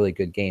 Cato had a really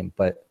good game,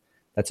 but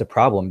that's a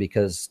problem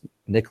because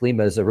Nick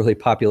Lima is a really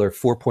popular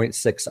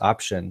 4.6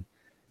 option.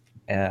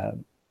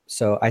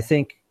 So I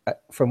think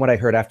from what I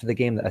heard after the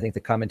game, I think the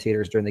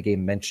commentators during the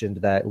game mentioned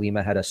that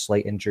Lima had a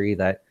slight injury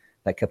that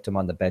kept him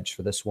on the bench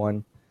for this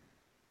one.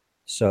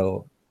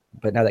 So,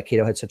 but now that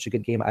Cato had such a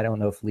good game, I don't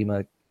know if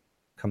Lima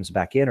comes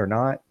back in or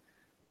not.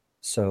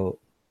 So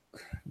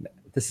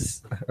this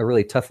is a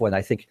really tough one.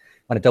 I think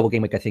on a double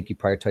game week, I think you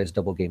prioritize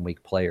double game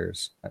week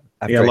players.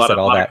 A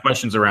lot of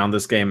questions around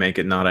this game make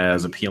it not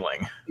as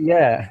appealing.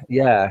 Yeah,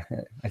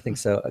 I think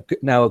so.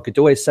 Now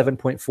Godoy is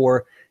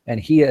 7.4, and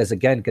he is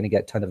again going to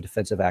get a ton of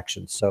defensive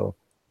action. So,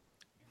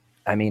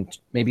 I mean,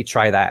 maybe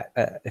try that.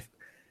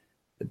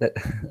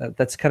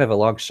 That's kind of a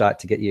long shot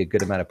to get you a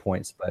good amount of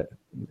points, but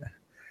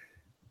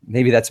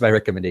maybe that's my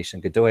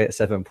recommendation. Godoy at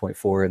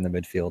 7.4 in the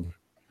midfield.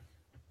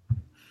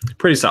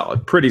 Pretty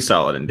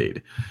solid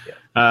indeed.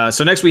 Yeah.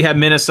 So next we have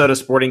Minnesota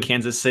Sporting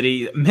Kansas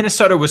City.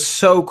 Minnesota was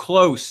so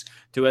close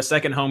to a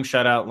second home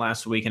shutout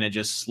last week, and it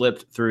just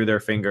slipped through their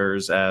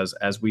fingers,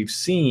 as we've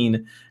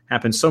seen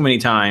happen so many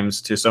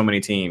times to so many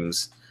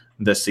teams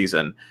this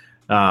season.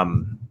 I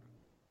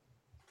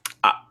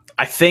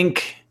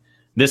think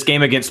this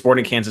game against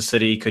Sporting Kansas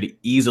City could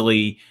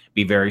easily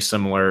be very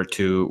similar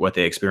to what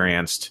they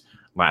experienced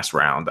last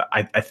round.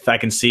 I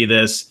can see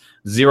this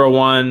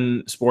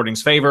 0-1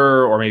 Sporting's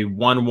favor, or maybe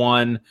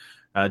 1-1.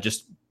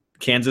 Just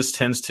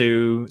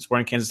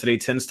Sporting Kansas City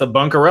tends to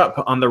bunker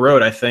up on the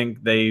road. I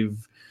think they've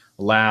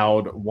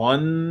allowed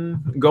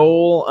 1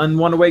 goal and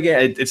 1 away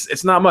game.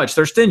 It's not much.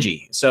 They're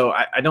stingy. So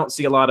I don't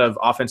see a lot of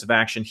offensive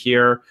action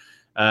here.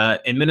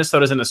 And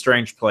Minnesota's in a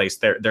strange place.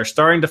 They're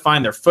starting to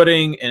find their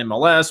footing in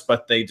MLS,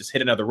 but they just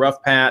hit another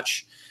rough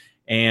patch.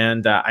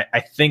 And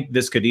I think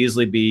this could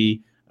easily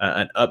be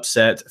an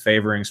upset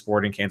favoring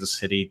Sporting Kansas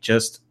City,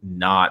 just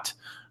not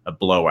a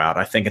blowout.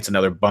 I think it's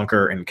another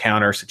bunker and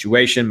counter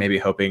situation, maybe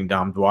hoping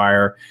Dom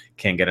Dwyer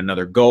can get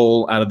another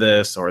goal out of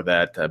this, or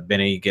that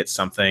Benny gets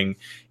something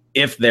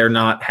if they're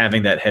not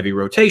having that heavy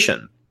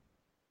rotation.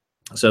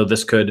 So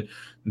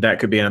that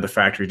could be another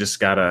factor. You just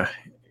got to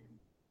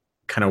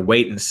kind of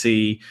wait and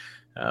see.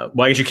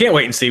 Well, I guess you can't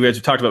wait and see, as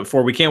we talked about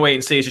before. We can't wait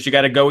and see. It's just you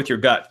got to go with your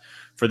gut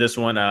for this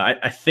one.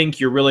 I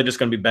think you're really just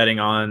going to be betting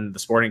on the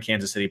Sporting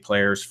Kansas City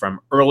players from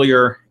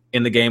earlier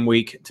in the game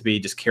week to be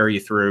just carry you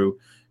through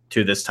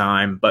to this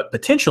time. But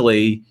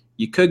potentially,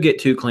 you could get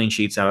 2 clean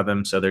sheets out of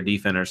them, so their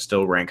defenders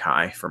still rank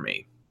high for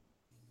me.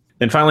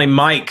 Then finally,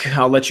 Mike,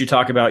 I'll let you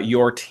talk about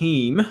your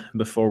team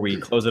before we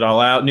close it all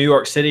out. New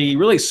York City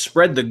really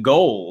spread the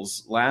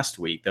goals last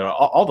week.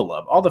 All the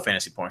love, all the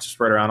fantasy points are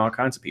spread around all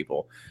kinds of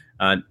people.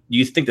 Do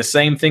you think the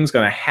same thing's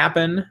going to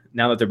happen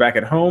now that they're back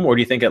at home, or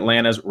do you think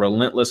Atlanta's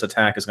relentless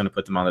attack is going to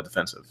put them on the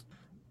defensive?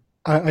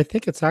 I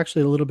think it's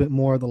actually a little bit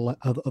more of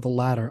the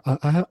latter.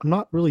 I'm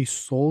not really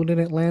sold in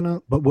Atlanta,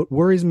 but what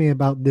worries me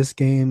about this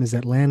game is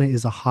Atlanta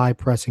is a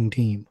high-pressing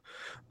team.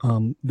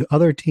 The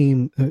other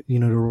team, to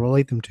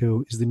relate them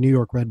to, is the New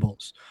York Red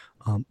Bulls.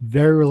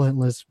 Very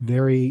relentless,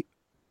 very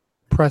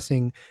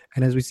pressing,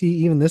 and as we see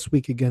even this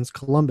week against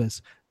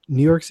Columbus,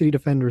 New York City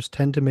defenders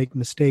tend to make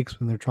mistakes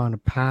when they're trying to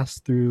pass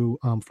through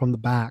from the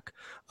back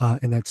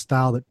in that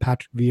style that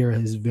Patrick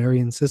Vieira is very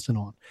insistent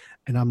on.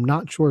 And I'm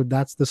not sure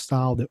that's the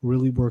style that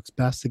really works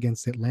best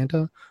against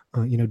Atlanta.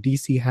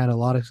 DC had a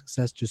lot of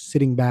success just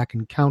sitting back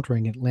and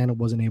countering. Atlanta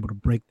wasn't able to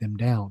break them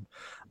down.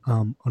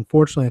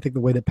 Unfortunately, I think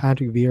the way that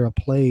Patrick Vieira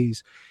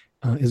plays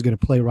is going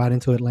to play right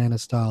into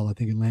Atlanta's style. I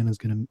think Atlanta is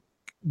going to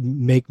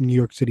make New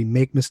York City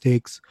make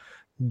mistakes,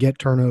 get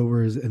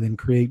turnovers, and then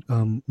create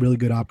really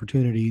good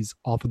opportunities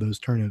off of those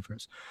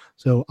turnovers.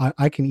 So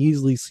I can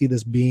easily see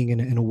this being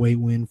an away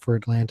win for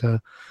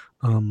Atlanta.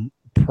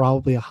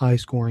 Probably a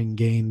high-scoring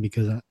game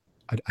because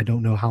I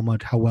don't know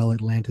how well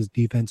Atlanta's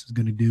defense is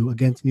going to do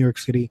against New York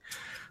City.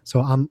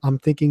 So I'm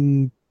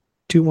thinking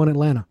 2-1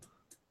 Atlanta.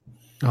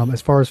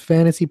 As far as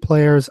fantasy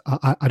players,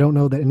 I don't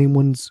know that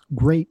anyone's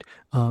great.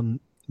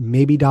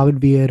 Maybe David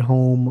Villa at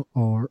home,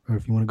 or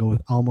if you want to go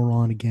with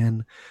Almiron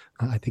again,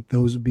 I think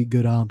those would be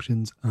good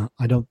options.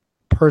 I don't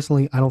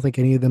think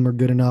any of them are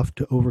good enough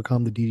to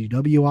overcome the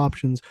DDW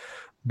options.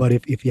 But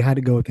if you had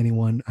to go with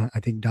anyone, I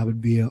think David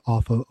Villa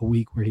off a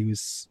week where he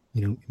was,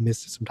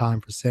 missed some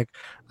time for sick.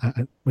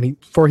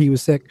 Before he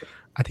was sick,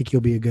 I think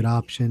he'll be a good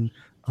option.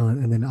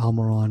 And then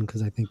Almiron,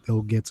 because I think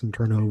they'll get some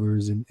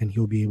turnovers and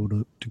he'll be able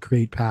to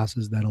create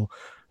passes that'll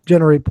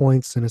generate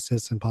points and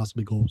assists and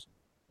possibly goals.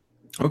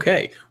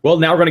 Okay. Well,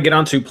 now we're going to get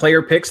on to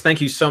player picks.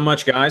 Thank you so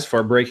much, guys,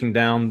 for breaking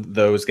down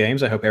those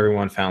games. I hope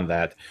everyone found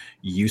that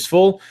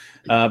useful.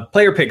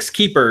 Player picks,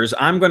 keepers.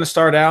 I'm going to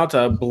start out.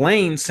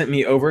 Blaine sent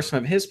me over some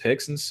of his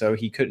picks, and so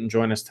he couldn't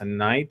join us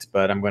tonight,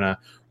 but I'm going to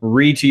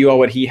read to you all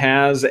what he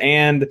has.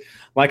 And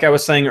like I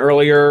was saying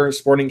earlier,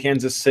 Sporting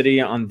Kansas City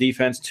on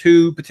defense,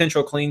 2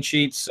 potential clean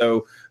sheets.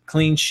 So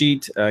clean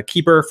sheet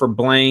keeper for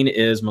Blaine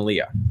is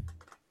Malia.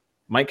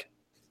 Mike?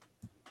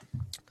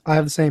 I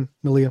have the same,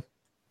 Malia.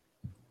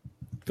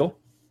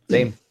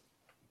 Same.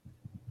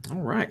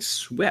 All right,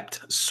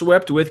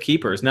 swept with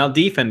keepers. Now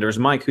defenders,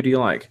 Mike, who do you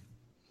like?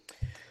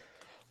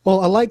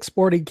 Well, I like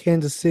Sporting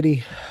Kansas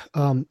City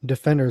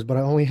defenders, but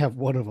I only have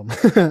one of them.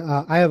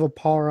 I have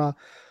Opara,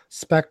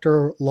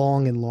 Spector,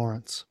 Long, and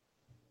Lawrence.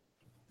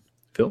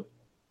 Phil?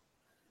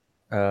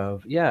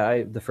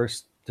 The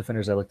first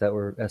defenders I looked at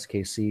were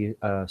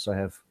SKC. So I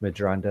have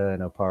Medranda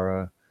and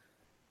Opara.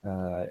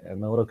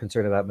 I'm a little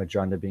concerned about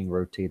Medranda being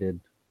rotated,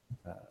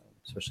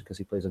 especially because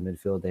he plays in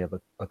midfield. They have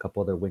a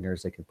couple other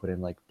wingers they could put in,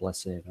 like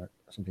Blessing or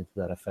something to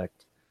that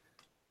effect.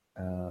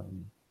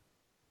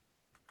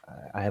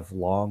 I have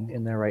Long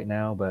in there right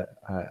now, but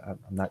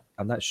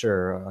I'm not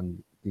sure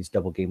on these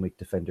double game week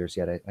defenders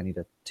yet. I need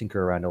to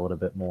tinker around a little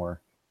bit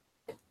more.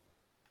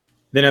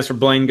 Then as for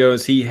Blaine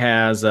goes, he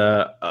has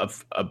a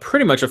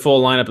pretty much a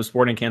full lineup of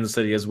Sporting Kansas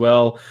City as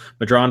well.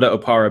 Medranda,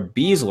 Opara,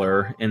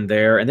 Beasler in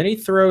there, and then he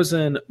throws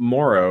in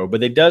Morrow,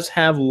 but it does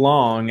have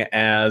Long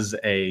as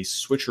a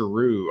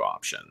switcheroo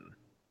option.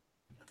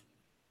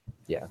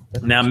 Yeah.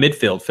 Now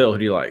midfield, Phil, who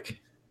do you like?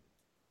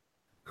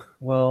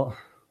 Well,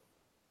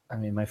 I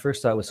mean, my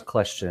first thought was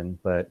Question,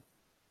 but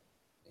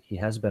he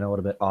has been a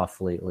little bit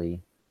off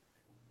lately.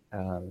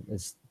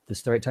 Is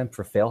this the right time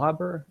for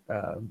Feilhaber?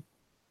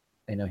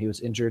 I know he was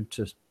injured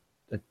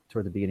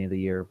toward the beginning of the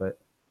year, but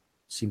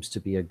seems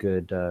to be in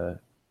good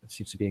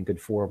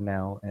form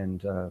now.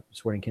 And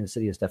Sporting Kansas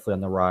City is definitely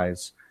on the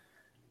rise.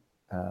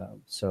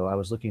 So I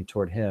was looking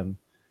toward him.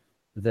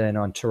 Then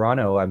on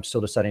Toronto, I'm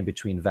still deciding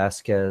between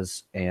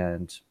Vasquez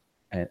and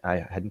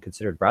I hadn't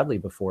considered Bradley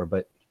before,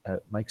 but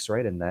Mike's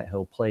right in that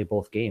he'll play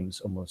both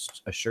games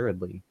almost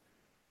assuredly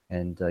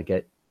and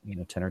get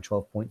 10 or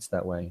 12 points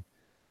that way,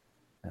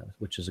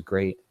 which is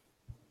great.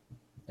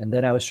 And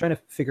then I was trying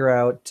to figure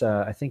out.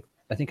 I think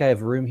I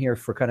have room here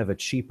for kind of a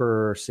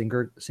cheaper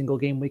single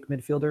game week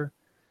midfielder,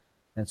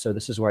 and so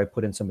this is where I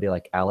put in somebody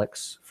like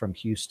Alex from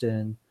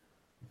Houston,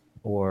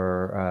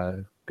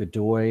 or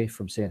Godoy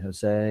from San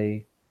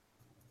Jose.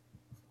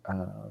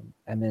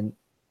 And then,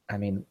 I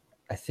mean,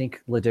 I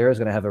think Ladera is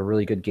going to have a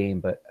really good game,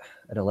 but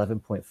at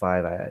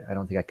 11.5, I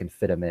don't think I can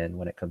fit him in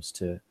when it comes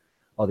to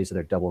all these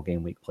other double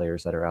game week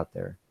players that are out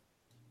there.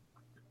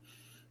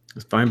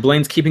 It's fine.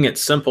 Blaine's keeping it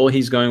simple.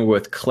 He's going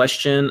with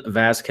Kleshchen,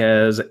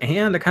 Vasquez,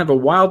 and a kind of a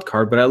wild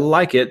card, but I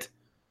like it,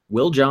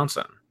 Will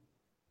Johnson.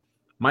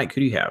 Mike,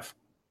 who do you have?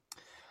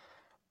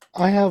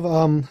 I have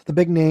the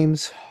big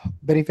names: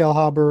 Benny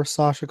Feilhaber,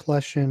 Sasha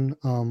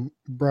Kleshchen,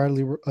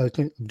 Bradley,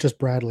 just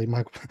Bradley.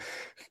 Mike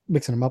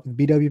mixing them up with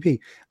BWP,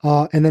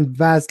 and then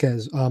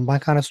Vasquez. My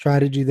kind of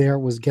strategy there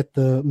was get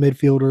the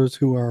midfielders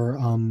who are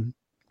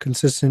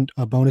consistent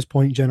bonus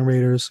point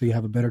generators, so you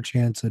have a better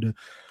chance at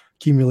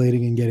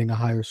accumulating and getting a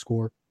higher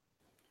score.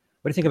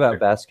 What do you think about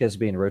Vasquez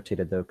being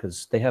rotated, though?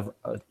 Because they have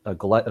a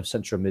glut of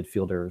central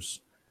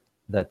midfielders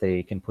that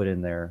they can put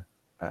in there.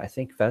 I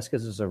think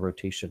Vasquez is a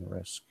rotation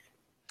risk.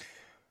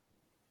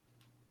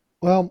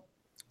 Well,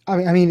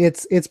 I mean,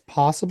 it's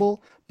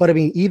possible, but I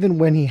mean, even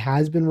when he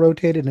has been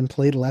rotated and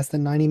played less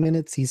than 90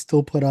 minutes, he's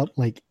still put up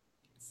like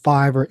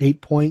 5 or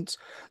 8 points.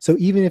 So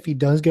even if he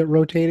does get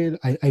rotated,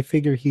 I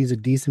figure he's a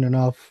decent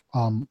enough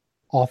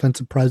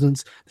offensive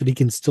presence that he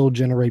can still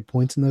generate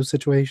points in those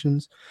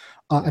situations.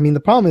 I mean, the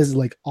problem is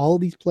like all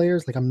of these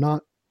players, like I'm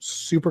not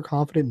super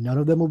confident none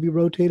of them will be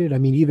rotated. I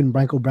mean, even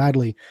Branko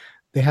Bradley,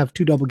 they have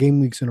 2 double game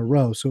weeks in a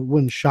row, so it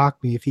wouldn't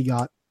shock me if he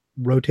got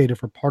rotated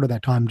for part of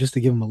that time just to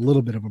give him a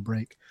little bit of a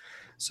break.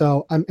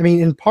 So I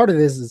mean, and part of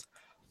this is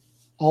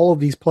all of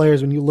these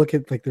players, when you look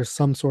at like there's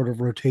some sort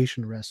of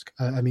rotation risk.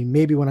 I mean,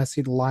 maybe when I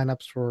see the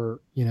lineups for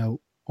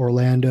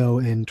Orlando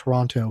and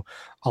Toronto,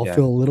 I'll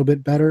feel a little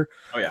bit better.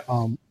 Oh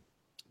yeah.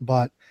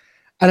 But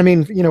and I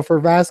mean, for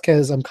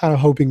Vasquez, I'm kind of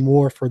hoping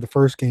more for the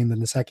first game than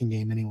the second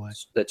game anyway.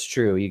 That's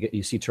true.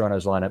 You see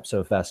Toronto's lineup, so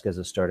if Vasquez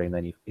is starting,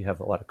 then you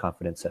have a lot of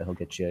confidence that he'll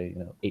get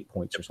you 8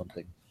 points or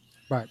something.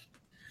 Right.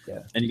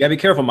 Yeah. And you got to be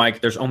careful,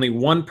 Mike. There's only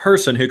one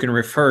person who can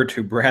refer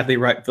to Bradley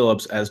Wright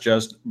Phillips as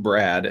just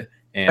Brad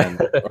and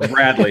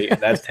Bradley.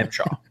 That's Tim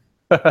Shaw.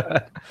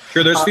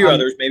 Sure, there's a few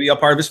others, maybe a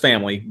part of his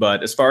family,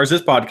 but as far as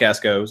this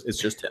podcast goes, it's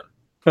just Tim.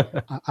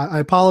 I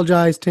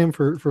apologize, Tim,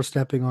 for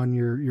stepping on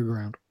your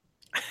ground.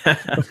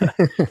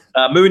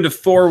 Moving to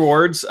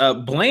forwards,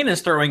 Blaine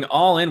is throwing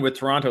all in with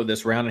Toronto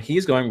this round, and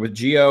he's going with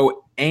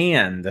Gio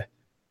and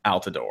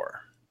Altidore.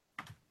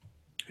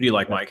 Who do you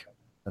like, Mike?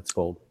 That's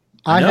bold.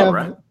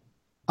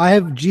 I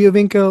have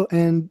Giovinco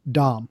and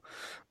Dom.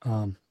 I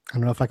don't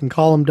know if I can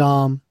call him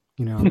Dom.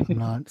 I'm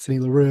not Sidney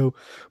LaRue.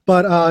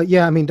 But,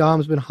 yeah, I mean,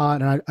 Dom's been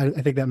hot, and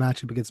I think that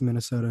matchup against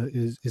Minnesota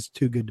is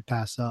too good to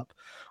pass up.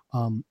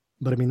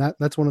 But, I mean,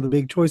 that's one of the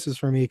big choices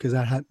for me because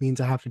that means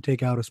I have to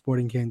take out a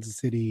Sporting Kansas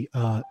City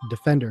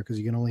defender because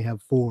you can only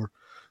have 4.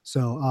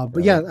 So,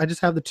 but, yeah, I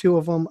just have the 2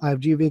 of them. I have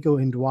Giovinco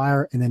and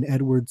Dwyer and then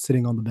Edwards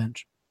sitting on the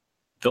bench.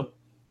 Phil?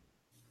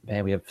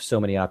 Man, we have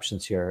so many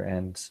options here,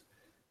 and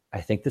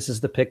I think this is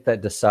the pick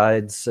that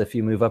decides if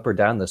you move up or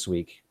down this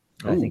week.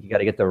 I think you got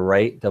to get the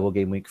right double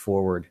game week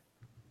forward.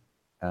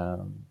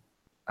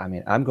 I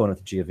mean, I'm going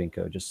with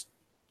Giovinco just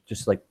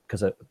like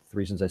because of the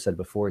reasons I said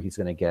before. He's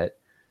going to get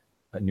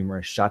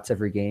numerous shots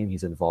every game.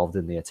 He's involved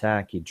in the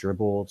attack. He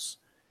dribbles.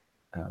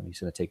 He's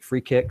going to take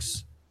free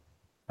kicks.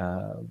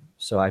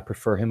 So I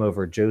prefer him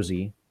over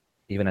Josie,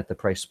 even at the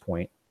price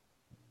point.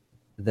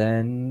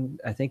 Then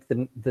I think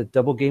the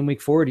double game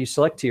week forward you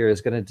select here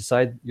is going to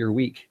decide your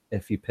week.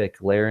 If you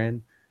pick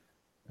Larin,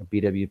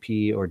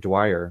 BWP, or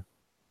Dwyer,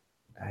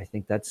 I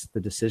think that's the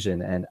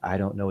decision, and I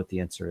don't know what the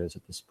answer is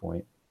at this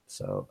point.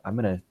 So I'm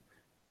going to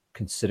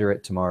consider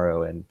it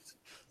tomorrow and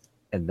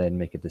then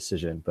make a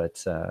decision.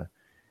 But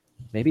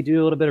maybe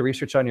do a little bit of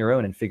research on your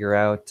own and figure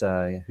out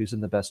who's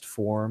in the best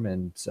form,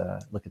 and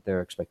look at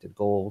their expected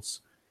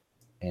goals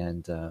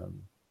and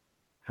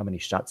how many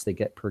shots they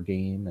get per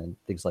game and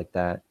things like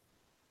that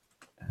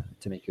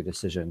to make your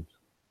decision.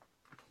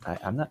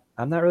 I'm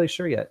not really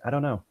sure yet. I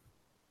don't know.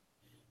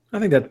 I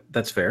think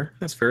that's fair.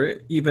 That's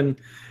fair. Even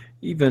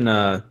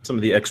some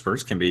of the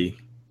experts can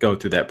go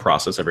through that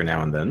process every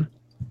now and then.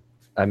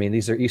 I mean,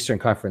 these are Eastern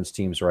Conference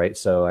teams, right?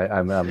 So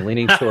I'm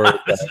leaning toward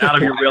that's out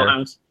of your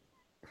wheelhouse.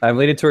 I'm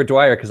leaning toward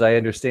Dwyer because I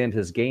understand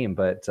his game,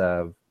 but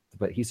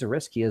he's a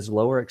risk. He has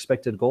lower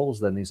expected goals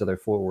than these other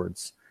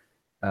forwards.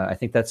 I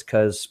think that's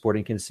because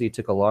Sporting Kansas City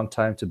took a long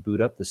time to boot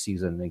up the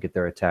season and get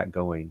their attack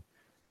going.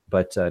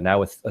 But now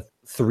with a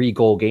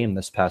 3-goal game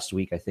this past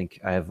week, I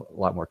think I have a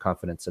lot more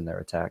confidence in their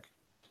attack.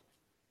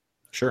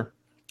 Sure.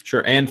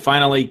 And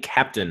finally,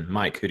 Captain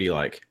Mike, who do you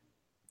like?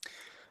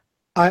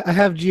 I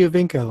have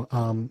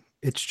Giovinco.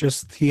 It's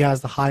just he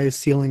has the highest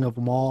ceiling of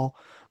them all.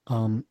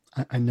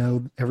 I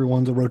know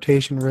everyone's a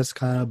rotation risk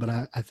kind of, but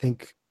I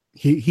think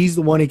he's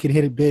the one who can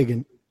hit it big.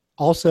 And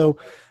also,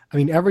 I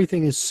mean,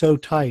 everything is so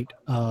tight.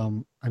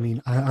 I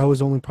mean, I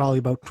was only probably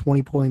about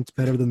 20 points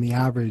better than the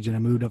average, and I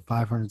moved up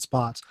 500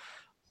 spots.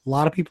 A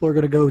lot of people are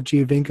going to go with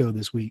Giovinco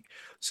this week.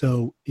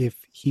 So if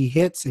he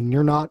hits and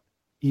you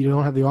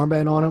don't have the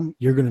armband on him,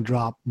 you're going to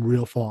drop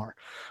real far,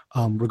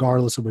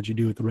 regardless of what you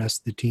do with the rest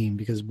of the team,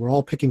 because we're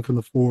all picking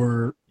from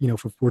for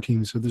 4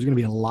 teams. So there's going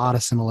to be a lot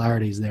of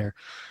similarities there.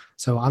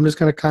 So I'm just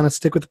going to kind of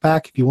stick with the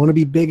pack. If you want to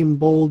be big and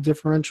bold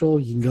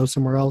differential, you can go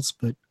somewhere else.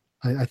 But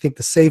I think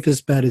the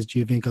safest bet is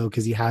Giovinco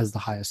because he has the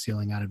highest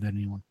ceiling out of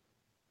anyone.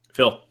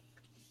 Phil.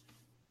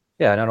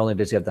 Yeah, not only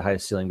does he have the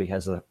highest ceiling, but he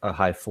has a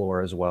high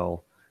floor as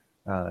well.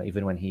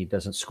 Even when he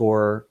doesn't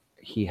score,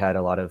 he had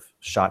a lot of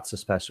shots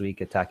this past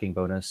week, attacking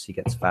bonus. He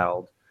gets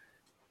fouled.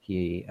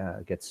 He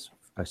gets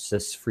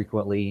assists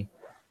frequently.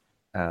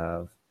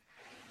 So,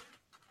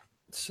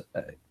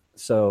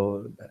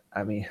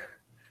 I mean,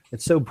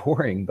 it's so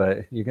boring,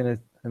 but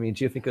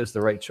Giovinco's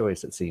the right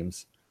choice, it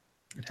seems.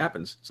 It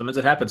happens. Sometimes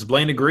it happens.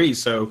 Blaine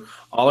agrees. So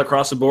all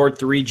across the board,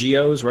 3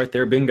 Geos right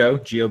there. Bingo.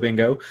 Geo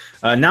bingo.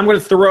 Now I'm going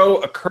to throw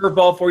a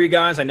curveball for you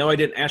guys. I know I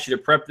didn't ask you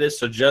to prep this,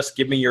 so just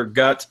give me your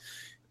gut.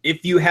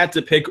 If you had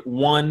to pick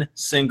one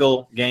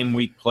single game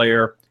week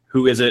player,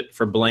 who is it?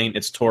 For Blaine,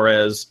 it's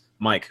Torres.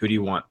 Mike, who do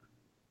you want?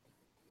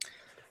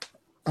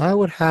 I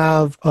would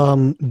have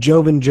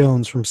Jovan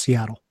Jones from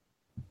Seattle.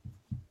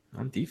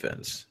 On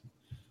defense.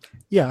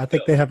 Yeah, I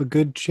think they have a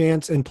good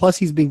chance. And plus,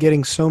 he's been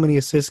getting so many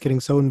assists, getting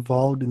so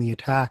involved in the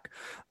attack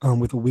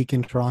with a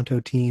weakened Toronto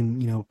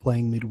team,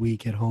 playing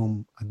midweek at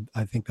home.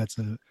 I think that's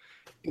an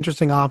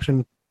interesting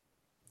option.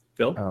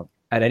 Phil?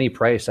 At any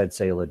price, I'd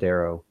say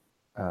Ladero.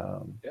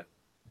 Yeah.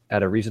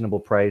 At a reasonable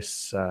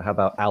price, how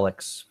about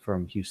Alex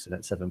from Houston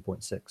at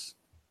 7.6?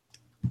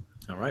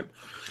 All right.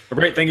 Well,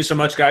 great. Thank you so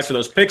much, guys, for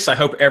those picks. I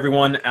hope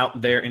everyone out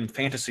there in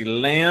fantasy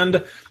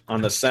land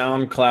on the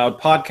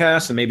SoundCloud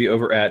podcast and maybe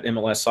over at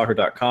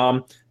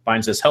MLSsoccer.com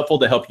finds this helpful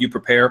to help you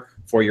prepare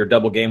for your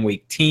double game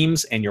week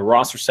teams and your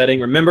roster setting.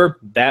 Remember,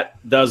 that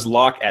does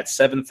lock at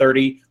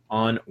 7:30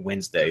 on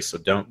Wednesday, so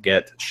don't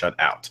get shut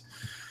out.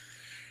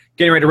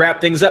 Getting ready to wrap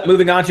things up.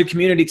 Moving on to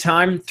community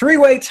time.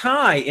 3-way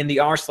tie in the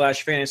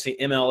r/fantasy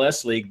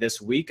MLS league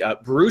this week.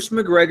 Bruce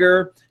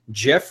McGregor,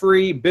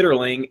 Jeffrey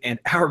Bitterling, and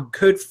our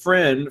good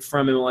friend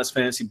from MLS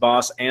Fantasy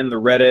Boss and the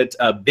Reddit,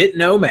 Bit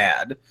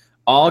Nomad,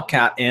 all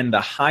got in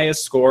the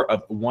highest score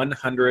of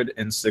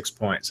 106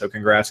 points. So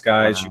congrats,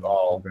 guys. Wow. You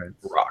all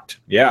rocked.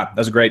 Yeah,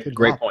 that's great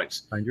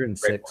points.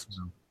 106.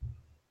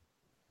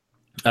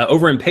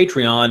 Over in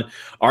Patreon,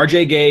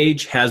 RJ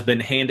Gage has been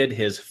handed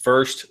his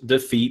first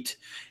defeat,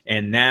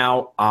 and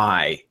now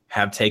I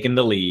have taken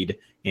the lead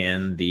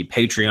in the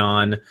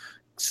Patreon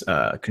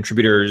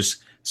contributors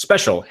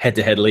special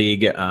head-to-head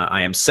league.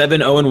 I am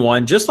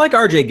 7-0-1, just like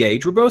RJ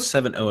Gage. We're both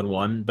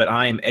 7-0-1, but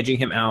I am edging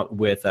him out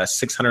with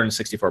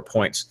 664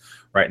 points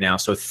right now.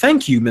 So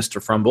thank you,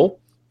 Mr. Frumble,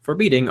 for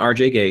beating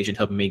RJ Gage and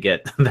helping me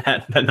get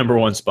that number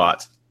 1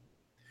 spot.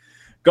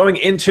 Going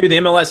into the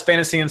MLS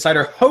Fantasy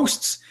Insider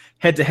hosts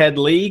head-to-head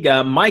league,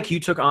 Mike, you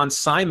took on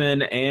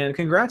Simon, and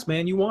congrats,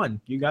 man. You won.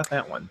 You got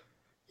that one.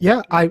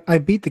 Yeah, I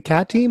beat the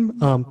cat team.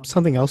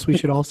 Something else we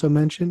should also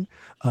mention,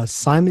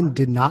 Simon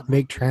did not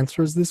make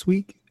transfers this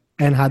week.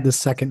 and had the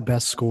second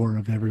best score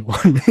of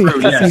everyone.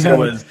 Yes, it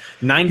was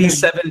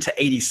 97 to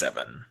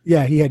 87.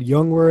 Yeah, he had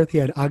Youngworth, he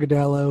had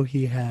Agudelo,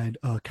 he had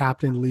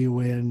Captain Lee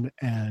Win,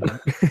 and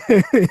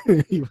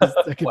he was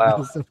second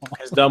best of all.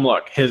 His dumb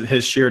luck,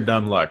 his sheer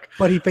dumb luck.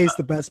 But he faced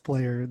the best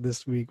player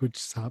this week,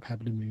 which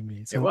happened to be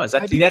me. So it was.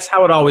 That's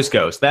how it always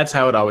goes. That's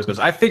how it always goes.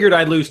 I figured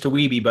I'd lose to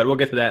Weeby, but we'll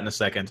get to that in a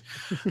second.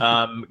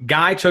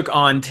 Guy took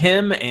on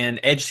Tim and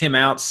edged him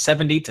out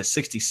 70 to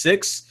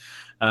 66.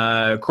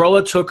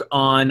 Krolla took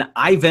on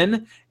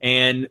Ivan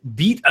and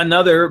beat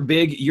another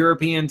big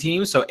European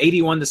team, so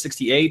 81 to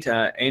 68.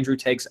 Andrew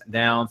takes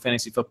down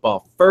Fantasy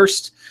Football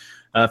first.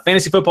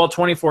 Fantasy Football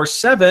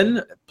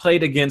 24/7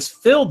 played against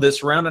Phil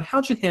this round, and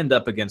how'd you end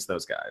up against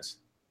those guys?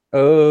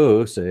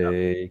 Oh,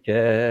 say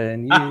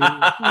can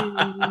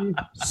you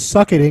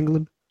suck it,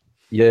 England?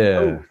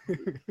 Yeah. Oh.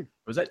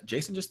 Was that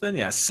Jason just then?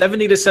 Yeah,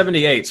 70 to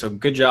 78. So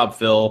good job,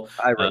 Phil.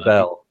 I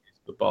rebel.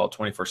 Football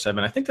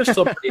 24/7. I think they're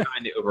still pretty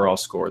behind the overall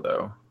score,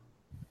 though.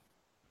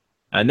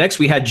 Next,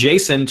 we had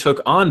Jason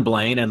took on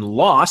Blaine and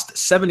lost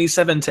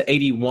 77 to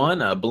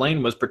 81.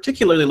 Blaine was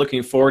particularly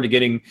looking forward to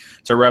getting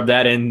to rub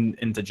that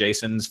into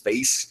Jason's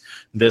face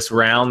this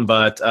round,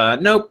 but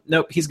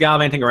nope, he's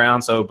gallivanting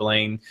around. So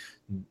Blaine,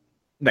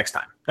 next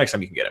time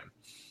you can get him.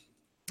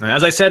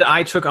 As I said,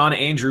 I took on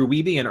Andrew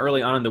Wiebe, and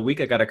early on in the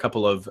week, I got a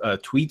couple of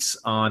tweets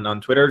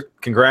on Twitter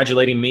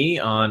congratulating me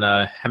on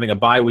having a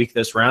bye week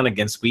this round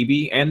against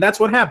Wiebe, and that's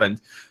what happened.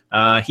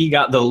 He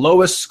got the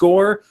lowest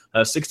score,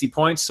 60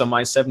 points, so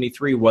my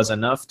 73 was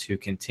enough to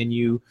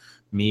continue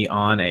me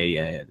on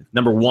a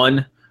number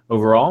 1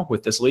 overall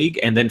with this league.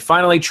 And then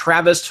finally,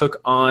 Travis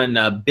took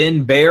on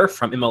Ben Bear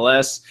from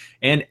MLS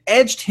and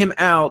edged him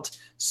out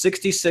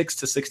 66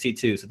 to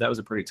 62, so that was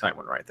a pretty tight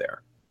one right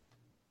there.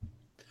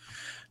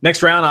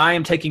 Next round, I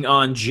am taking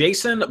on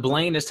Jason.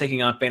 Blaine is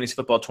taking on Fantasy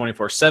Football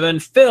 24/7.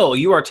 Phil,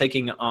 you are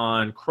taking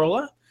on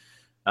Krolla.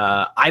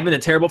 Ivan the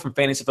Terrible from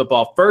Fantasy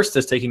Football First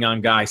is taking on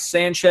Guy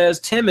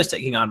Sanchez. Tim is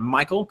taking on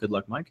Michael. Good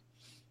luck, Mike.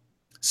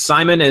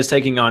 Simon is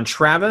taking on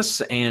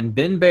Travis. And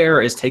Ben Bear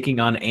is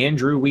taking on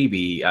Andrew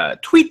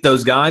Wiebe. Tweet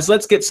those guys.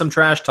 Let's get some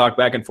trash talk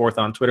back and forth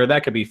on Twitter.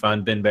 That could be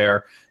fun. Ben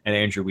Bear and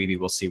Andrew Wiebe.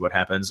 We'll see what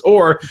happens.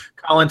 Or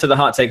call into the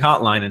Hot Take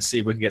Hotline and see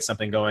if we can get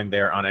something going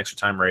there on Extra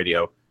Time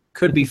Radio.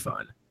 Could be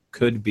fun.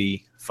 Could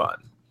be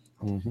fun.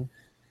 Mm-hmm.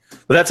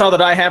 But that's all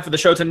that I have for the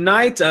show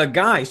tonight.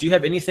 Guys, do you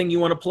have anything you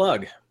want to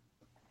plug?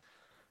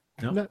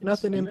 No,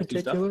 nothing in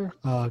particular.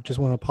 Just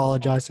want to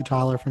apologize to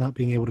Tyler for not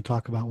being able to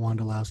talk about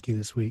Wondolowski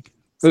this week.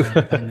 So,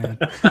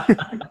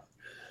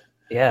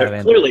 yeah,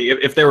 man. Clearly,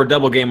 if there were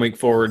double game week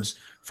forwards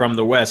from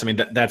the West, I mean,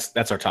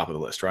 that's our top of the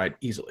list, right?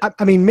 Easily.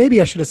 I mean,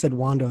 maybe I should have said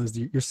Wando is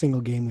your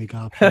single game week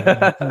option.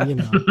 But, you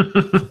know,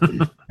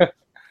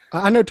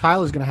 I know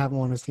Tyler's going to have him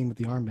on his team with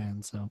the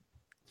armband, so.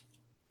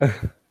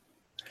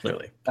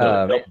 Clearly.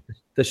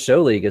 The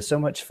show league is so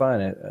much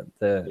fun.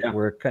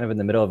 We're kind of in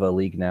the middle of a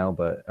league now,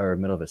 or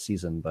middle of a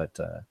season. But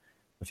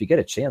if you get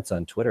a chance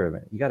on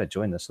Twitter, you got to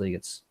join this league.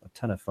 It's a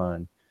ton of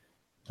fun.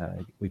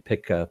 We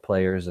pick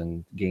players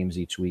and games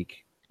each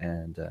week,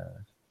 and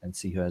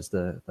see who has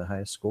the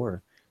highest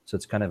score. So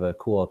it's kind of a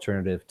cool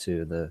alternative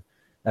to the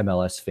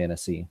MLS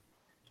fantasy.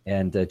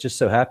 And it just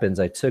so happens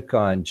I took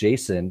on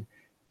Jason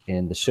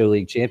in the Show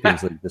League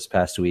Champions League this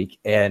past week,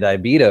 and I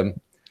beat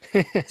him.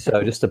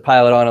 So just to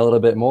pile it on a little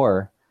bit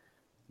more.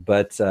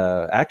 But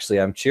actually,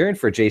 I'm cheering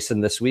for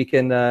Jason this week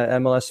in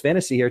MLS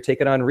Fantasy here,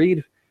 taking on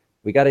Reed.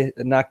 We got to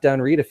knock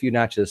down Reed a few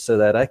notches so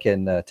that I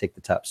can take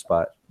the top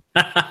spot.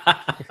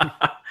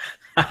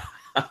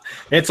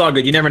 It's all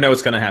good. You never know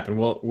what's going to happen.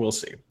 We'll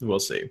see. We'll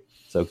see.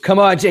 So come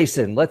on,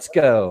 Jason. Let's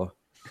go.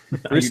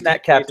 Bruce Nat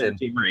captain.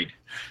 Team Reed.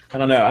 I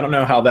don't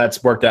know how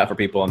that's worked out for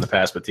people in the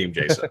past with Team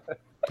Jason.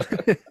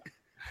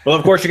 Well,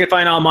 of course, you can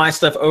find all my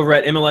stuff over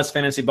at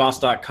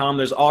MLSFantasyBoss.com.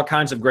 There's all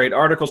kinds of great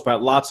articles by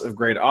lots of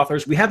great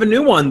authors. We have a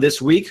new one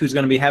this week who's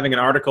going to be having an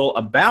article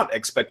about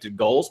expected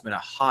goals. It's been a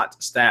hot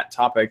stat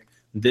topic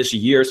this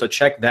year, so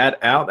check that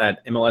out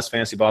at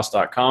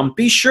MLSFantasyBoss.com.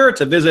 Be sure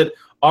to visit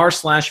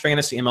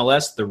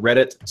r/FantasyMLS, the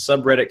Reddit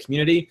subreddit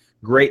community.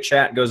 Great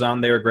chat goes on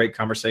there, great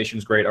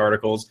conversations, great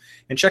articles.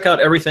 And check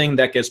out everything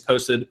that gets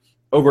posted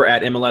over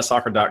at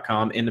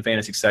MLSsoccer.com in the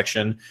fantasy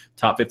section.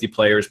 Top 50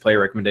 players,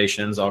 player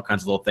recommendations, all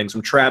kinds of little things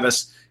from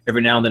Travis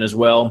every now and then as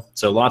well.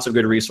 So lots of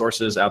good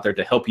resources out there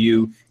to help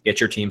you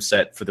get your team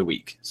set for the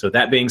week. So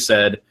that being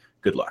said,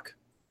 good luck.